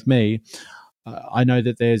they gave me. I know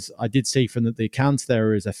that I did see from the accounts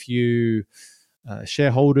there is a few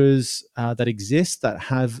shareholders that exist that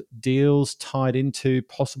have deals tied into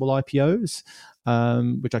possible IPOs,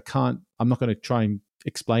 which I'm not going to try and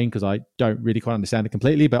explain because I don't really quite understand it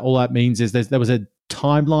completely. But all that means is there was a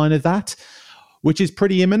timeline of that, which is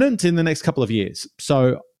pretty imminent in the next couple of years.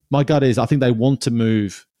 So my gut is I think they want to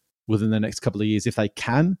move within the next couple of years if they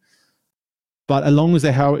can. But as long as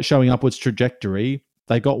they're showing upwards trajectory,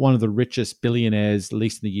 they got one of the richest billionaires, at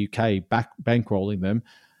least in the UK, bankrolling them.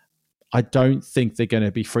 I don't think they're going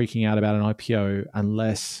to be freaking out about an IPO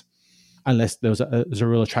unless there's a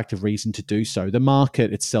real attractive reason to do so. The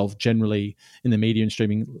market itself, generally in the media and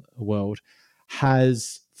streaming world,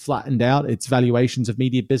 has flattened out its valuations of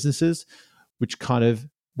media businesses, which kind of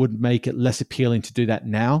would make it less appealing to do that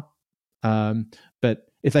now. But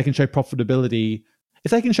if they can show profitability at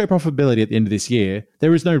the end of this year,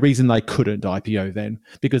 there is no reason they couldn't IPO then,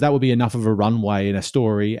 because that would be enough of a runway in a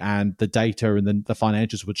story, and the data and the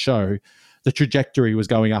financials would show the trajectory was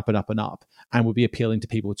going up and up and up, and would be appealing to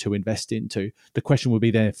people to invest into. The question would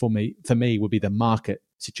be there for me would be the market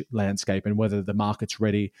landscape and whether the market's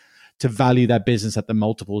ready to value that business at the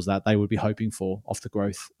multiples that they would be hoping for off the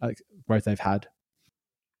growth they've had.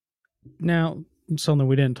 Now, something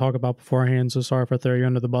we didn't talk about beforehand, so sorry if I throw you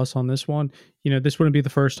under the bus on this one. This wouldn't be the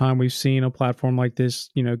first time we've seen a platform like this,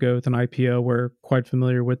 go with an IPO. We're quite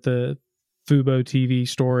familiar with the Fubo TV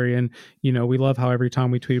story, and we love how every time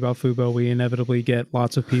we tweet about Fubo, we inevitably get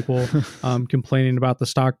lots of people complaining about the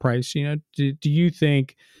stock price. Do you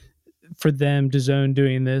think for them, DAZN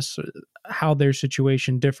doing this, how their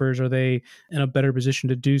situation differs? Are they in a better position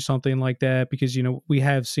to do something like that? Because we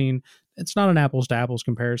have seen, it's not an apples to apples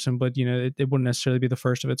comparison, but it wouldn't necessarily be the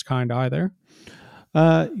first of its kind either.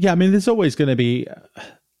 Yeah, I mean, there's always going to be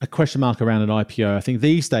a question mark around an IPO. I think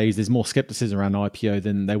these days there's more skepticism around IPO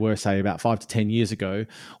than they were, say, about 5 to 10 years ago,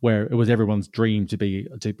 where it was everyone's dream to be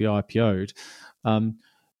IPO'd.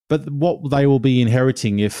 But what they will be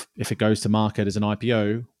inheriting if it goes to market as an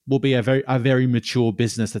IPO will be a very mature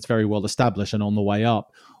business that's very well established and on the way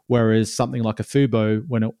up. Whereas something like a Fubo,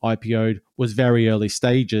 when it IPO'd, was very early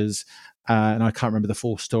stages, and I can't remember the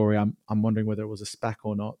full story. I'm wondering whether it was a SPAC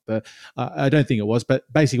or not, but I don't think it was.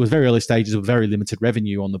 But basically, it was very early stages with very limited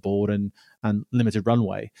revenue on the board and limited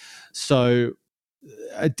runway. So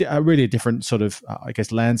a really different sort of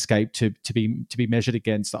landscape to be measured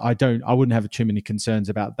against. I wouldn't have too many concerns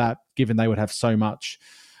about that, given they would have so much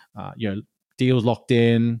deals locked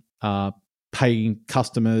in, paying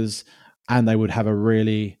customers, and they would have a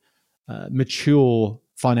really mature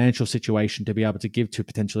financial situation to be able to give to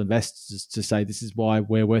potential investors to say this is why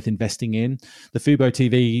we're worth investing in. The Fubo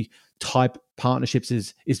TV type partnerships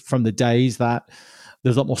is from the days that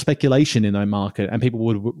there's a lot more speculation in the market, and people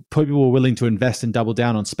were willing to invest and double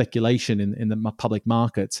down on speculation in the public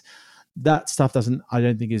markets. That stuff I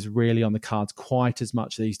don't think is really on the cards quite as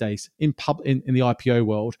much these days in the IPO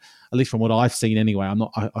world, at least from what I've seen anyway.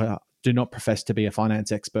 I do not profess to be a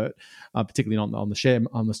finance expert, particularly on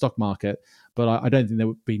the stock market, but I don't think they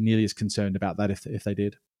would be nearly as concerned about that if they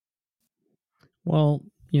did. Well,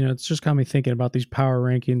 it's just got me thinking about these power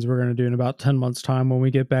rankings we're going to do in about 10 months' time when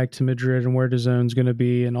we get back to Madrid and where DAZN's going to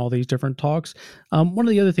be and all these different talks. One of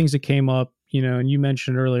the other things that came up, and you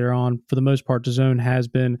mentioned earlier on, for the most part, DAZN has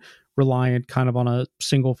been reliant kind of on a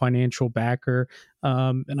single financial backer.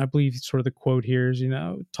 And I believe sort of the quote here is,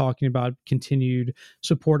 talking about continued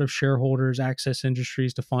support of shareholders, access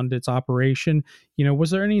industries to fund its operation.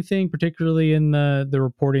 Was there anything particularly in the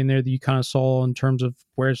reporting there that you kind of saw in terms of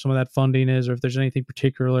where some of that funding is, or if there's anything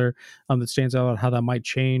particular that stands out, how that might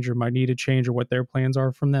change or might need to change, or what their plans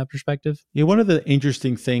are from that perspective? Yeah, one of the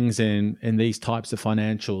interesting things in these types of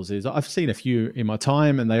financials is I've seen a few in my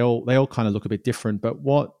time, and they all kind of look a bit different. But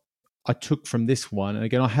what I took from this one, and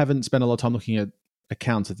again, I haven't spent a lot of time looking at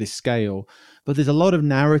accounts of this scale, but there's a lot of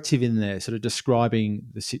narrative in there, sort of describing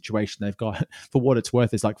the situation they've got. For what it's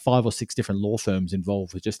worth, there's like 5 or 6 different law firms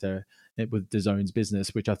involved with just with DAZN's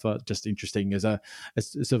business, which I thought just interesting as a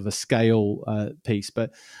sort of a scale piece.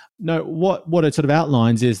 But no, what it sort of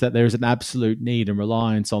outlines is that there is an absolute need and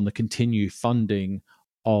reliance on the continued funding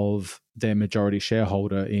of their majority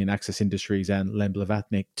shareholder in Access Industries and Len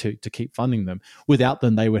Blavatnik to keep funding them. Without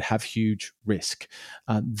them, they would have huge risk.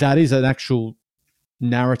 That is an actual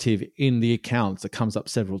narrative in the accounts that comes up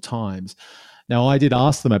several times. Now, I did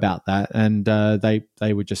ask them about that, and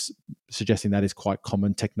they were just suggesting that is quite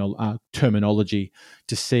common terminology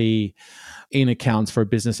to see in accounts for a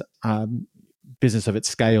business of its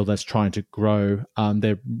scale that's trying to grow.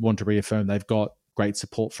 They want to reaffirm they've got great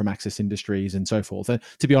support from Access Industries and so forth. And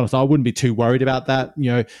to be honest, I wouldn't be too worried about that.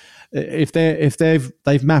 If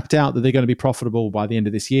they've mapped out that they're going to be profitable by the end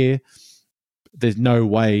of this year, there's no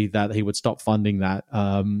way that he would stop funding that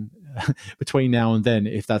between now and then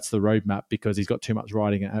if that's the roadmap, because he's got too much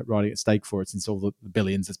riding at stake for it since all the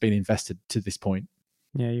billions that's been invested to this point.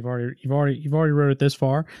 Yeah, you've already wrote it this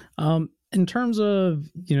far. In terms of,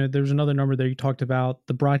 there's another number there you talked about.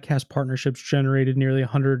 The broadcast partnerships generated nearly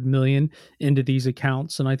 100 million into these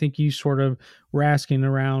accounts, and I think you sort of were asking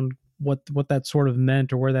around what that sort of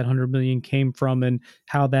meant, or where that 100 million came from, and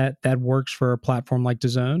how that works for a platform like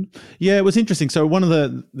DAZN. Yeah, it was interesting. So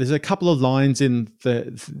there's a couple of lines in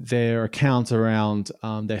their account around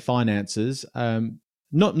their finances.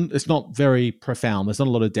 It's not very profound. There's not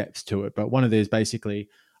a lot of depth to it, but one of these basically,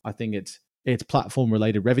 I think it's platform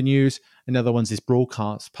related revenues. Another one's this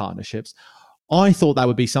broadcast partnerships. I thought that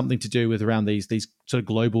would be something to do with around these sort of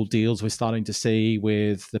global deals we're starting to see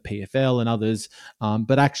with the PFL and others.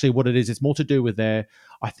 But actually what it is, it's more to do with I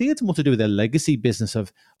think it's more to do with their legacy business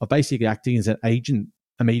of basically acting as an agent,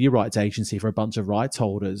 a media rights agency for a bunch of rights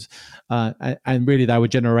holders. And really they've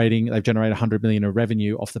generated 100 million of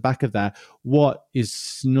revenue off the back of that. What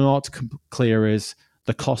is not clear is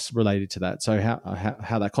the costs related to that. So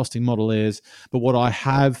how that costing model is. But what I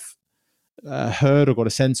have heard or got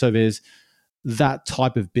a sense of is that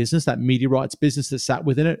type of business, that media rights business that sat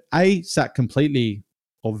within it, sat completely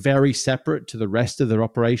or very separate to the rest of the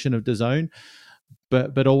operation of DAZN,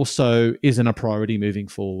 but also isn't a priority moving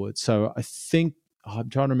forward. So I think, I'm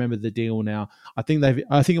trying to remember the deal now. I think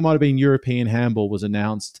it might have been European Handball was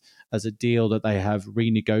announced as a deal that they have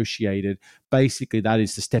renegotiated. Basically, that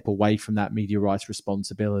is to step away from that media rights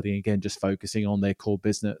responsibility, again, just focusing on their core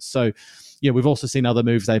business. So, yeah, we've also seen other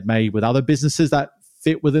moves they've made with other businesses that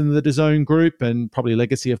fit within the DAZN group, and probably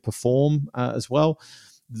legacy of Perform as well.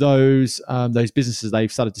 Those businesses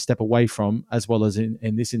they've started to step away from, as well as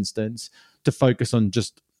in this instance, to focus on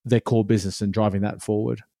just their core business and driving that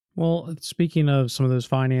forward. Well, speaking of some of those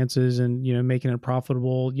finances and, making it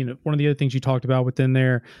profitable, one of the other things you talked about within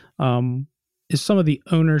there is some of the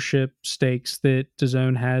ownership stakes that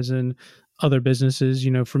DAZN has in other businesses.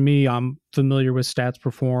 For me, I'm familiar with Stats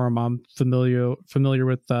Perform. I'm familiar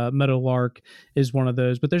with Meadowlark is one of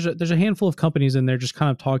those. But there's a handful of companies in there just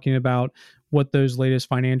kind of talking about what those latest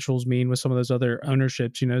financials mean with some of those other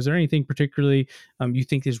ownerships. Is there anything particularly you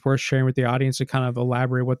think is worth sharing with the audience to kind of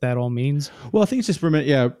elaborate what that all means? Well, I think it's just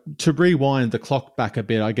to rewind the clock back a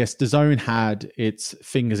bit. I guess DAZN had its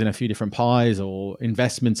fingers in a few different pies or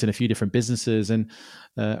investments in a few different businesses, and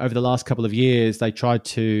over the last couple of years, they tried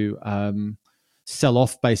to sell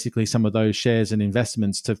off basically some of those shares and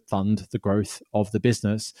investments to fund the growth of the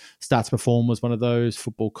business. Stats Perform was one of those.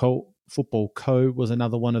 Football Co was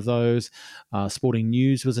another one of those. Sporting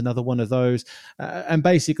News was another one of those. And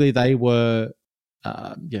basically they were,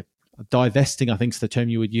 divesting, I think is the term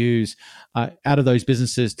you would use, out of those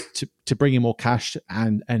businesses to bring in more cash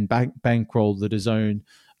and bankroll the DAZN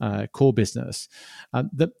core business.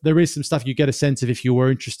 There is some stuff you get a sense of if you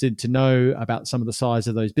were interested to know about some of the size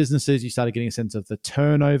of those businesses. You started getting a sense of the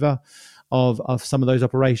turnover of some of those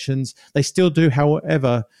operations. They still do,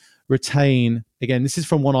 however, retain, again, this is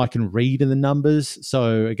from what I can read in the numbers.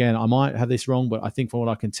 So again, I might have this wrong, but I think from what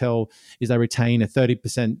I can tell is they retain a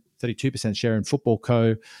 32% share in Football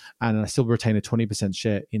Co, and I still retain a 20%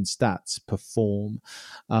 share in Stats Perform.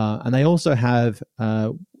 And they also have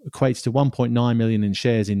equates to 1.9 million in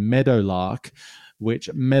shares in Meadowlark, which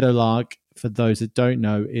Meadowlark, for those that don't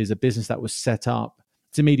know, is a business that was set up.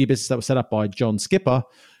 It's a media business that was set up by John Skipper,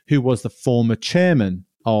 who was the former chairman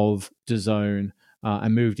of DAZN,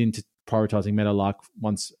 and moved into prioritizing Meadowlark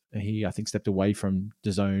once he, I think, stepped away from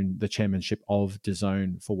DAZN, the chairmanship of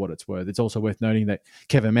DAZN, for what it's worth. It's also worth noting that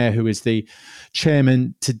Kevin Mayer, who is the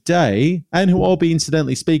chairman today, and who I'll be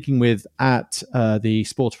incidentally speaking with at the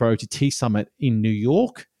Sports Pro OTT Summit in New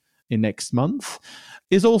York in next month,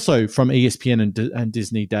 is also from ESPN and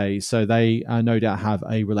Disney Days. So they no doubt have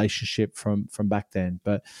a relationship from back then.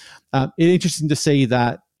 But it's interesting to see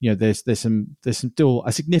that, there's still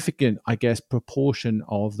a significant, I guess, proportion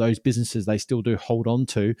of those businesses they still do hold on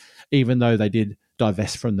to, even though they did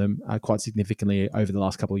divest from them quite significantly over the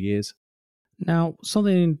last couple of years. Now,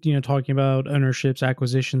 something, talking about ownerships,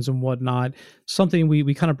 acquisitions, and whatnot, something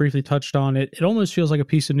we kind of briefly touched on, it almost feels like a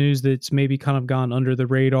piece of news that's maybe kind of gone under the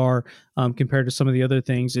radar compared to some of the other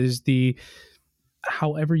things, is the,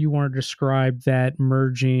 however you want to describe that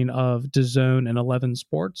merging of DAZN and 11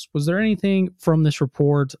 Sports. Was there anything from this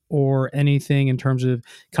report or anything in terms of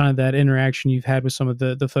kind of that interaction you've had with some of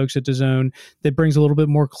the folks at DAZN that brings a little bit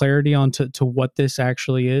more clarity on to what this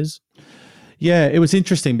actually is? Yeah, it was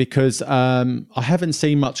interesting because I haven't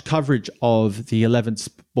seen much coverage of the 11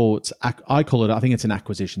 Sports. I call it, I think it's an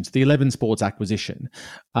acquisition. So the 11 Sports acquisition,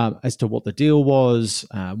 as to what the deal was,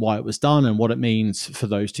 why it was done, and what it means for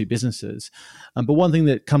those two businesses. But one thing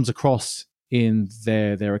that comes across in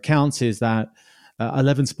their accounts is that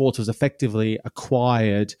 11 Sports was effectively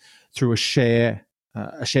acquired through a share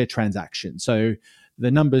transaction. So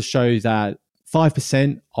the numbers show that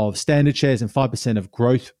 5% of standard shares and 5% of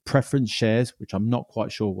growth preference shares, which I'm not quite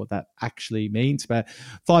sure what that actually means, but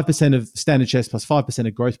 5% of standard shares plus 5%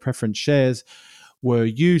 of growth preference shares were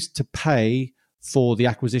used to pay for the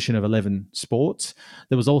acquisition of 11 Sports.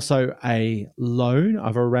 There was also a loan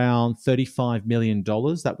of around $35 million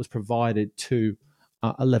that was provided to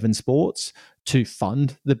 11 Sports to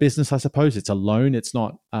fund the business, I suppose. It's a loan. It's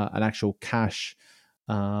not an actual cash.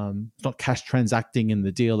 It's not cash transacting in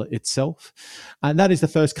the deal itself. And that is the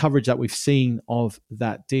first coverage that we've seen of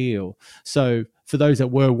that deal. So for those that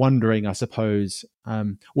were wondering, I suppose,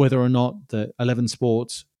 whether or not the 11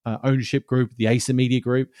 Sports ownership group, the ASA Media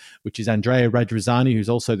Group, which is Andrea Radrizzani, who's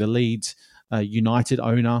also the Leeds United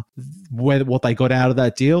owner, what they got out of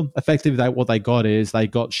that deal, effectively what they got is they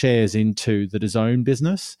got shares into the DAZN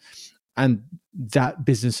business. And that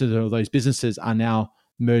businesses, or those businesses, are now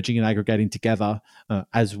merging and aggregating together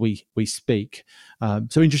as we speak.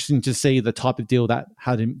 So interesting to see the type of deal that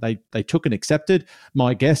they took and accepted.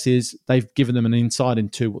 My guess is they've given them an insight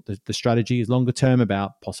into what the strategy is longer term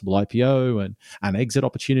about possible IPO and exit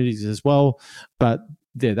opportunities as well. But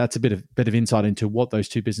yeah, that's a bit of insight into what those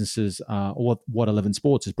two businesses, or what 11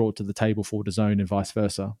 Sports has brought to the table for DAZN and vice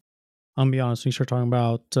versa. I'll be honest, when you start talking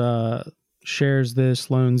about shares this,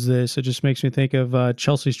 loans this, it just makes me think of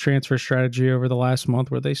Chelsea's transfer strategy over the last month,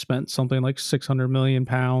 where they spent something like £600 million,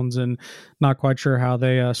 and not quite sure how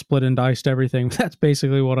they split and diced everything. That's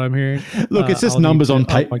basically what I'm hearing. Look, it's just numbers on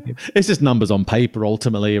paper. It's just numbers on paper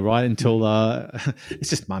ultimately, right? Until it's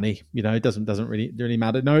just money. It doesn't really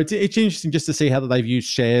matter. No, it's interesting just to see how they've used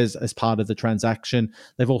shares as part of the transaction.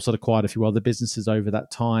 They've also acquired a few other businesses over that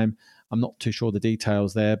time. I'm not too sure the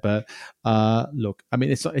details there, but look, I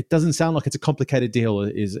mean, it doesn't sound like it's a complicated deal.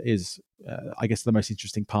 Is I guess the most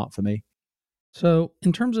interesting part for me. So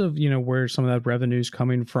in terms of, where some of that revenue is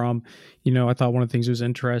coming from, I thought one of the things that was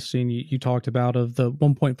interesting, you talked about of the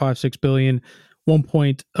 1.56 billion,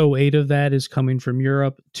 1.08 of that is coming from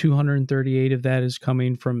Europe, 238 of that is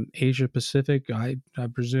coming from Asia Pacific, I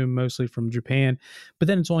presume mostly from Japan, but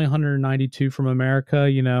then it's only 192 from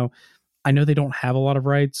America. I know they don't have a lot of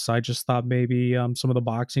rights. I just thought maybe some of the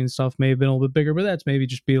boxing stuff may have been a little bit bigger, but that's maybe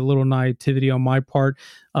just be a little naivety on my part.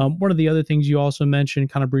 One of the other things you also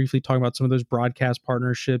mentioned, kind of briefly talking about some of those broadcast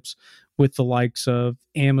partnerships with the likes of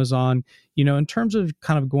Amazon, in terms of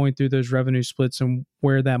kind of going through those revenue splits and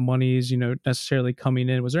where that money is, necessarily coming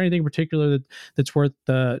in. Was there anything in particular that's worth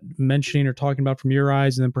mentioning or talking about from your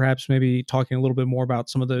eyes? And then perhaps maybe talking a little bit more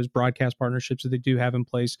about some of those broadcast partnerships that they do have in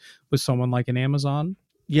place with someone like an Amazon?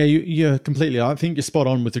 Yeah, you're completely. I think you're spot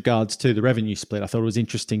on with regards to the revenue split. I thought it was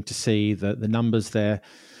interesting to see the numbers there.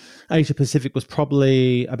 Asia Pacific was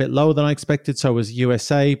probably a bit lower than I expected. So was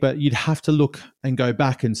USA, but you'd have to look and go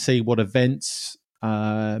back and see what events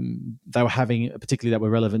they were having, particularly that were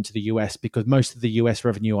relevant to the US, because most of the US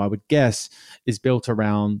revenue, I would guess, is built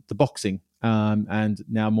around the boxing. And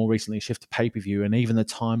now more recently shift to pay-per-view, and even the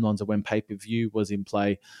timelines of when pay-per-view was in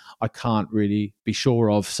play, I can't really be sure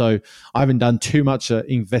of. So I haven't done too much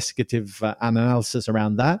investigative analysis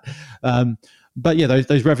around that. But yeah,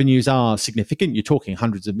 those revenues are significant. You're talking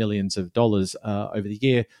hundreds of millions of dollars over the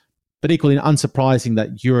year. But equally unsurprising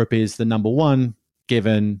that Europe is the number one,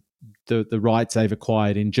 given the rights they've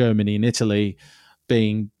acquired in Germany and Italy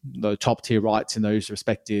being the top tier rights in those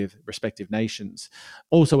respective nations.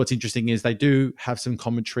 Also, what's interesting is they do have some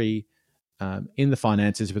commentary in the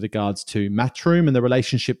finances with regards to Matchroom and the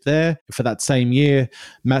relationship there. For that same year,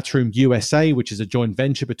 Matchroom USA, which is a joint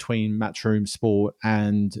venture between Matchroom Sport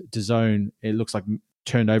and DAZN, it looks like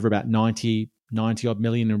turned over about 90 odd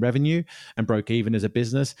million in revenue and broke even as a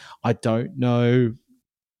business. I don't know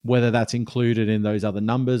whether that's included in those other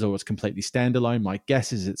numbers or it's completely standalone. My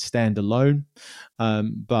guess is it's standalone.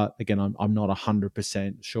 But again, I'm not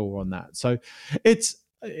 100% sure on that. So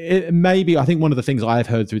it maybe, I think one of the things I've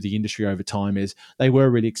heard through the industry over time is they were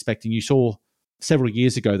really expecting, you saw several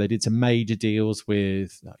years ago, they did some major deals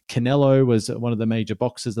with Canelo was one of the major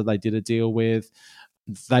boxers that they did a deal with.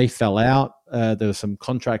 They fell out. There were some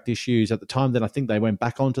contract issues at the time. Then I think they went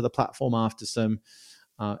back onto the platform after some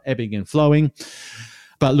ebbing and flowing.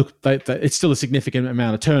 But look, it's still a significant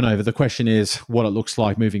amount of turnover. The question is what it looks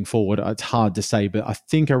like moving forward. It's hard to say, but I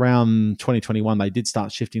think around 2021, they did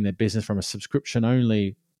start shifting their business from a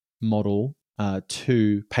subscription-only model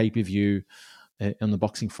to pay-per-view on the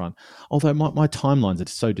boxing front. Although my timelines are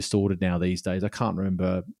so distorted now these days, I can't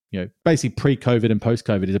remember. Basically pre-COVID and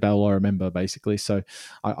post-COVID is about all I remember, basically. So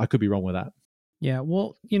I could be wrong with that. Yeah,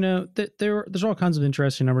 well, there's all kinds of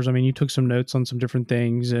interesting numbers. I mean, you took some notes on some different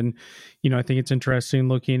things, and I think it's interesting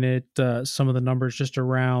looking at some of the numbers just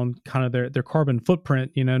around kind of their carbon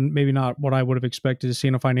footprint. Maybe not what I would have expected to see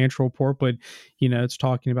in a financial report, but it's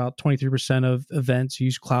talking about 23% of events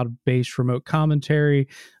use cloud-based remote commentary,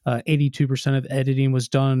 82% of editing was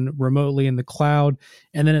done remotely in the cloud,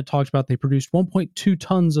 and then it talks about they produced 1.2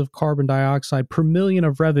 tons of carbon dioxide per million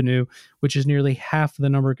of revenue, which is nearly half the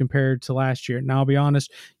number compared to last year. Now, I'll be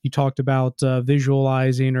honest, you talked about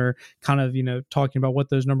visualizing or kind of, talking about what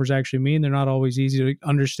those numbers actually mean. They're not always easy to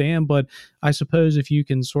understand, but I suppose if you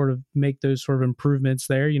can sort of make those sort of improvements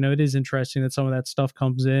there, it is interesting that some of that stuff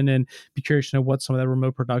comes in, and be curious to know what some of that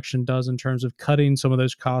remote production does in terms of cutting some of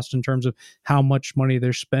those costs, in terms of how much money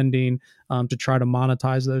they're spending to try to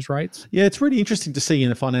monetize those rights. Yeah, it's really interesting to see in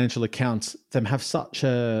the financial accounts them have such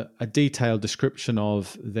a detailed description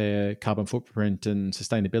of their carbon footprint and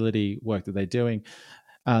sustainability work that they're doing.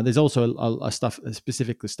 There's also a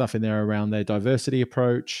specific stuff in there around their diversity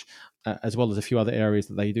approach, as well as a few other areas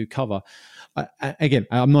that they do cover. Again,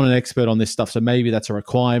 I'm not an expert on this stuff, so maybe that's a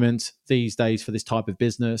requirement these days for this type of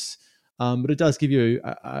business. But it does give you,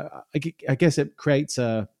 I guess it creates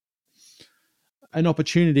an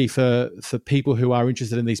opportunity for people who are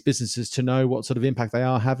interested in these businesses to know what sort of impact they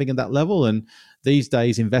are having at that level. And these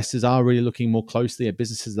days, investors are really looking more closely at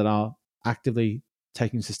businesses that are actively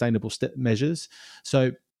taking sustainable measures.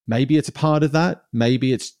 So maybe it's a part of that.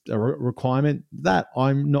 Maybe it's a requirement. That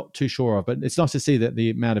I'm not too sure of. But it's nice to see that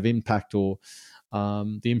the amount of impact or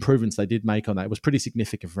the improvements they did make on that was pretty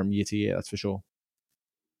significant from year to year, that's for sure.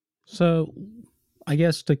 So I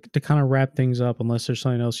guess to kind of wrap things up, unless there's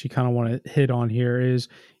something else you kind of want to hit on here, is,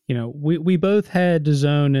 we both had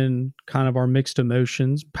DAZN in kind of our mixed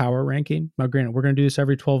emotions power ranking. Now, granted, we're going to do this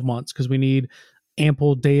every 12 months because we need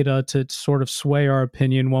ample data to sort of sway our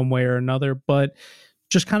opinion one way or another. But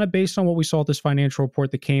just kind of based on what we saw at this financial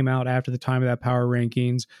report that came out after the time of that power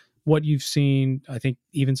rankings, what you've seen, I think,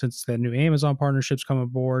 even since the new Amazon partnerships come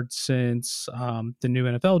aboard, since the new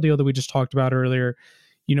NFL deal that we just talked about earlier,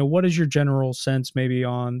 what is your general sense maybe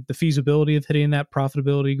on the feasibility of hitting that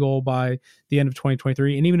profitability goal by the end of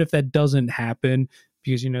 2023? And even if that doesn't happen,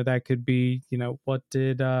 because, that could be, what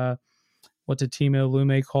did Timo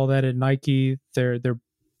Lume call that at Nike? Their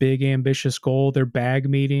big ambitious goal, their bag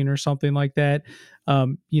meeting or something like that.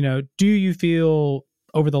 Do you feel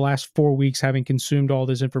over the last 4 weeks, having consumed all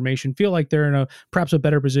this information, feel like they're in perhaps a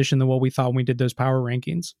better position than what we thought when we did those power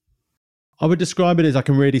rankings? I would describe it as I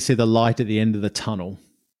can really see the light at the end of the tunnel.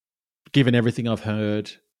 Given everything I've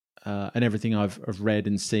heard and everything I've read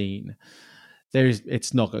and seen,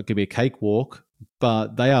 it's not going to be a cakewalk,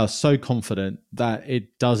 but they are so confident that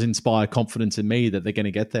it does inspire confidence in me that they're going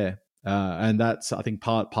to get there. And that's, I think,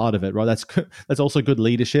 part of it, right? That's also good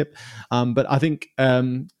leadership. But I think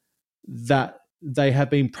that they have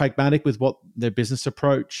been pragmatic with what their business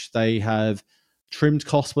approach. They have trimmed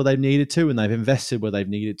costs where they've needed to, and they've invested where they've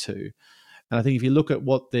needed to. And I think if you look at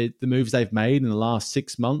what the moves they've made in the last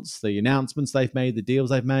 6 months, the announcements they've made, the deals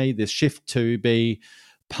they've made, this shift to be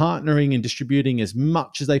partnering and distributing as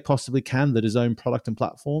much as they possibly can, the DAZN product and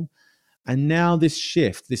platform. And now this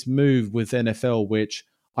shift, this move with NFL, which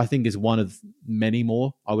I think is one of many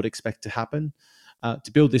more I would expect to happen,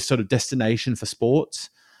 to build this sort of destination for sports.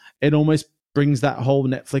 It almost brings that whole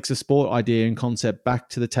Netflix of sport idea and concept back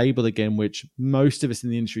to the table again, which most of us in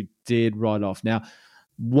the industry did write off. Now,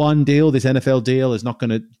 one deal, this NFL deal, is not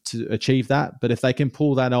going to achieve that. But if they can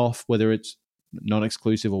pull that off, whether it's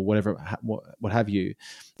non-exclusive or whatever, what have you,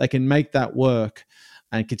 they can make that work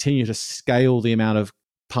and continue to scale the amount of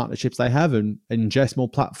partnerships they have and ingest more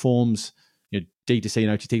platforms, D2C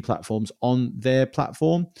and OTT platforms on their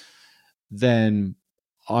platform, then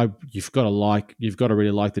you've got to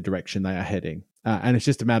really like the direction they are heading. And it's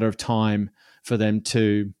just a matter of time for them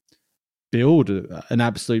to build an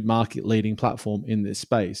absolute market-leading platform in this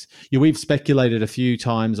space. We've speculated a few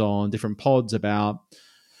times on different pods about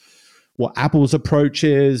what Apple's approach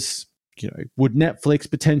is. Would Netflix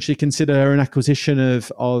potentially consider an acquisition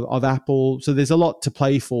of Apple? So there's a lot to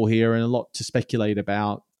play for here and a lot to speculate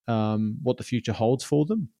about what the future holds for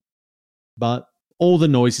them. But all the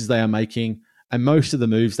noises they are making and most of the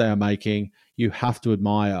moves they are making, you have to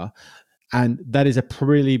admire. And that is a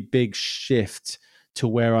really big shift to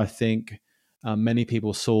where I think many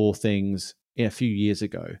people saw things a few years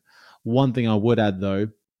ago. One thing I would add, though,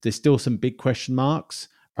 there's still some big question marks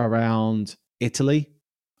around Italy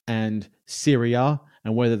and Syria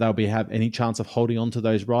and whether they'll have any chance of holding on to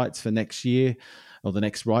those rights for next year or the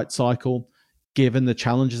next right cycle, given the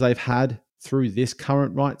challenges they've had through this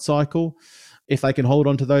current right cycle. If they can hold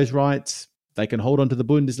on to those rights, they can hold on to the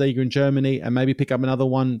Bundesliga in Germany and maybe pick up another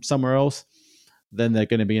one somewhere else, then they're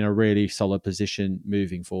going to be in a really solid position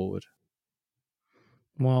moving forward.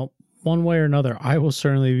 Well, one way or another, I will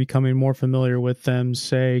certainly be becoming more familiar with them,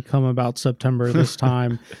 say, come about September this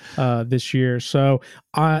time this year. So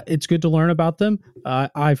it's good to learn about them.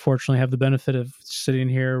 I fortunately have the benefit of sitting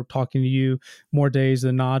here talking to you more days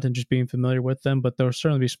than not and just being familiar with them. But there'll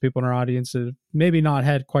certainly be some people in our audience that maybe not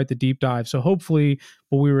had quite the deep dive. So hopefully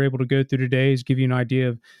what we were able to go through today is give you an idea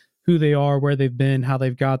of who they are, where they've been, how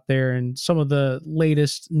they've got there, and some of the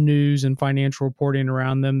latest news and financial reporting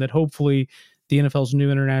around them that hopefully the NFL's new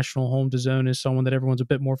international home DAZN is someone that everyone's a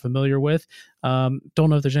bit more familiar with. Don't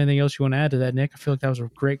know if there's anything else you want to add to that, Nick. I feel like that was a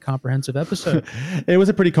great comprehensive episode. It was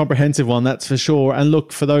a pretty comprehensive one, that's for sure. And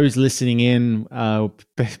look, for those listening in,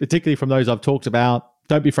 particularly from those I've talked about,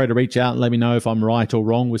 don't be afraid to reach out and let me know if I'm right or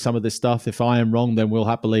wrong with some of this stuff. If I am wrong, then we'll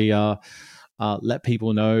happily let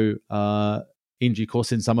people know in due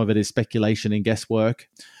course. And some of it is speculation and guesswork.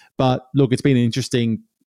 But look, it's been an interesting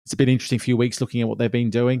few weeks looking at what they've been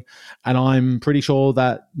doing, and I'm pretty sure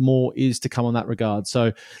that more is to come on that regard.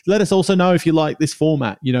 So let us also know if you like this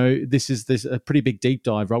format. This is a pretty big deep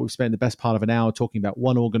dive, right? We've spent the best part of an hour talking about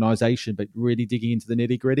one organization, but really digging into the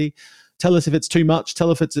nitty gritty. Tell us if it's too much. Tell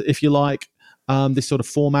us if you like this sort of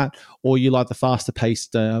format, or you like the faster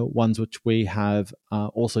paced ones, which we have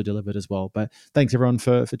also delivered as well. But thanks everyone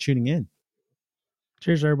for tuning in.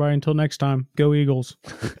 Cheers, everybody. Until next time, go Eagles.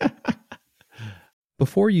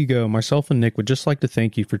 Before you go, myself and Nick would just like to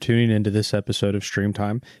thank you for tuning into this episode of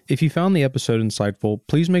StreamTime. If you found the episode insightful,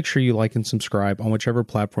 please make sure you like and subscribe on whichever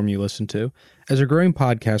platform you listen to. As a growing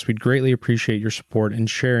podcast, we'd greatly appreciate your support in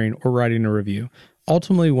sharing or writing a review.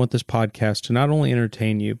 Ultimately, we want this podcast to not only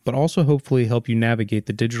entertain you, but also hopefully help you navigate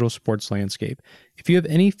the digital sports landscape. If you have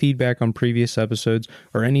any feedback on previous episodes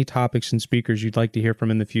or any topics and speakers you'd like to hear from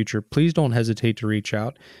in the future, please don't hesitate to reach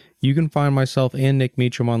out. You can find myself and Nick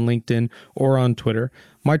Meacham on LinkedIn or on Twitter.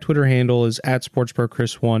 My Twitter handle is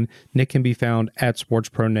 @SportsProChris1. Nick can be found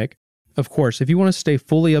 @SportsProNick. Of course, if you want to stay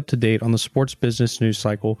fully up to date on the sports business news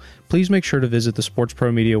cycle, please make sure to visit the Sports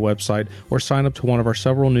Pro Media website or sign up to one of our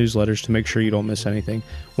several newsletters to make sure you don't miss anything.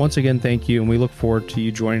 Once again, thank you, and we look forward to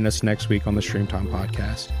you joining us next week on the StreamTime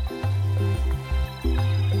podcast.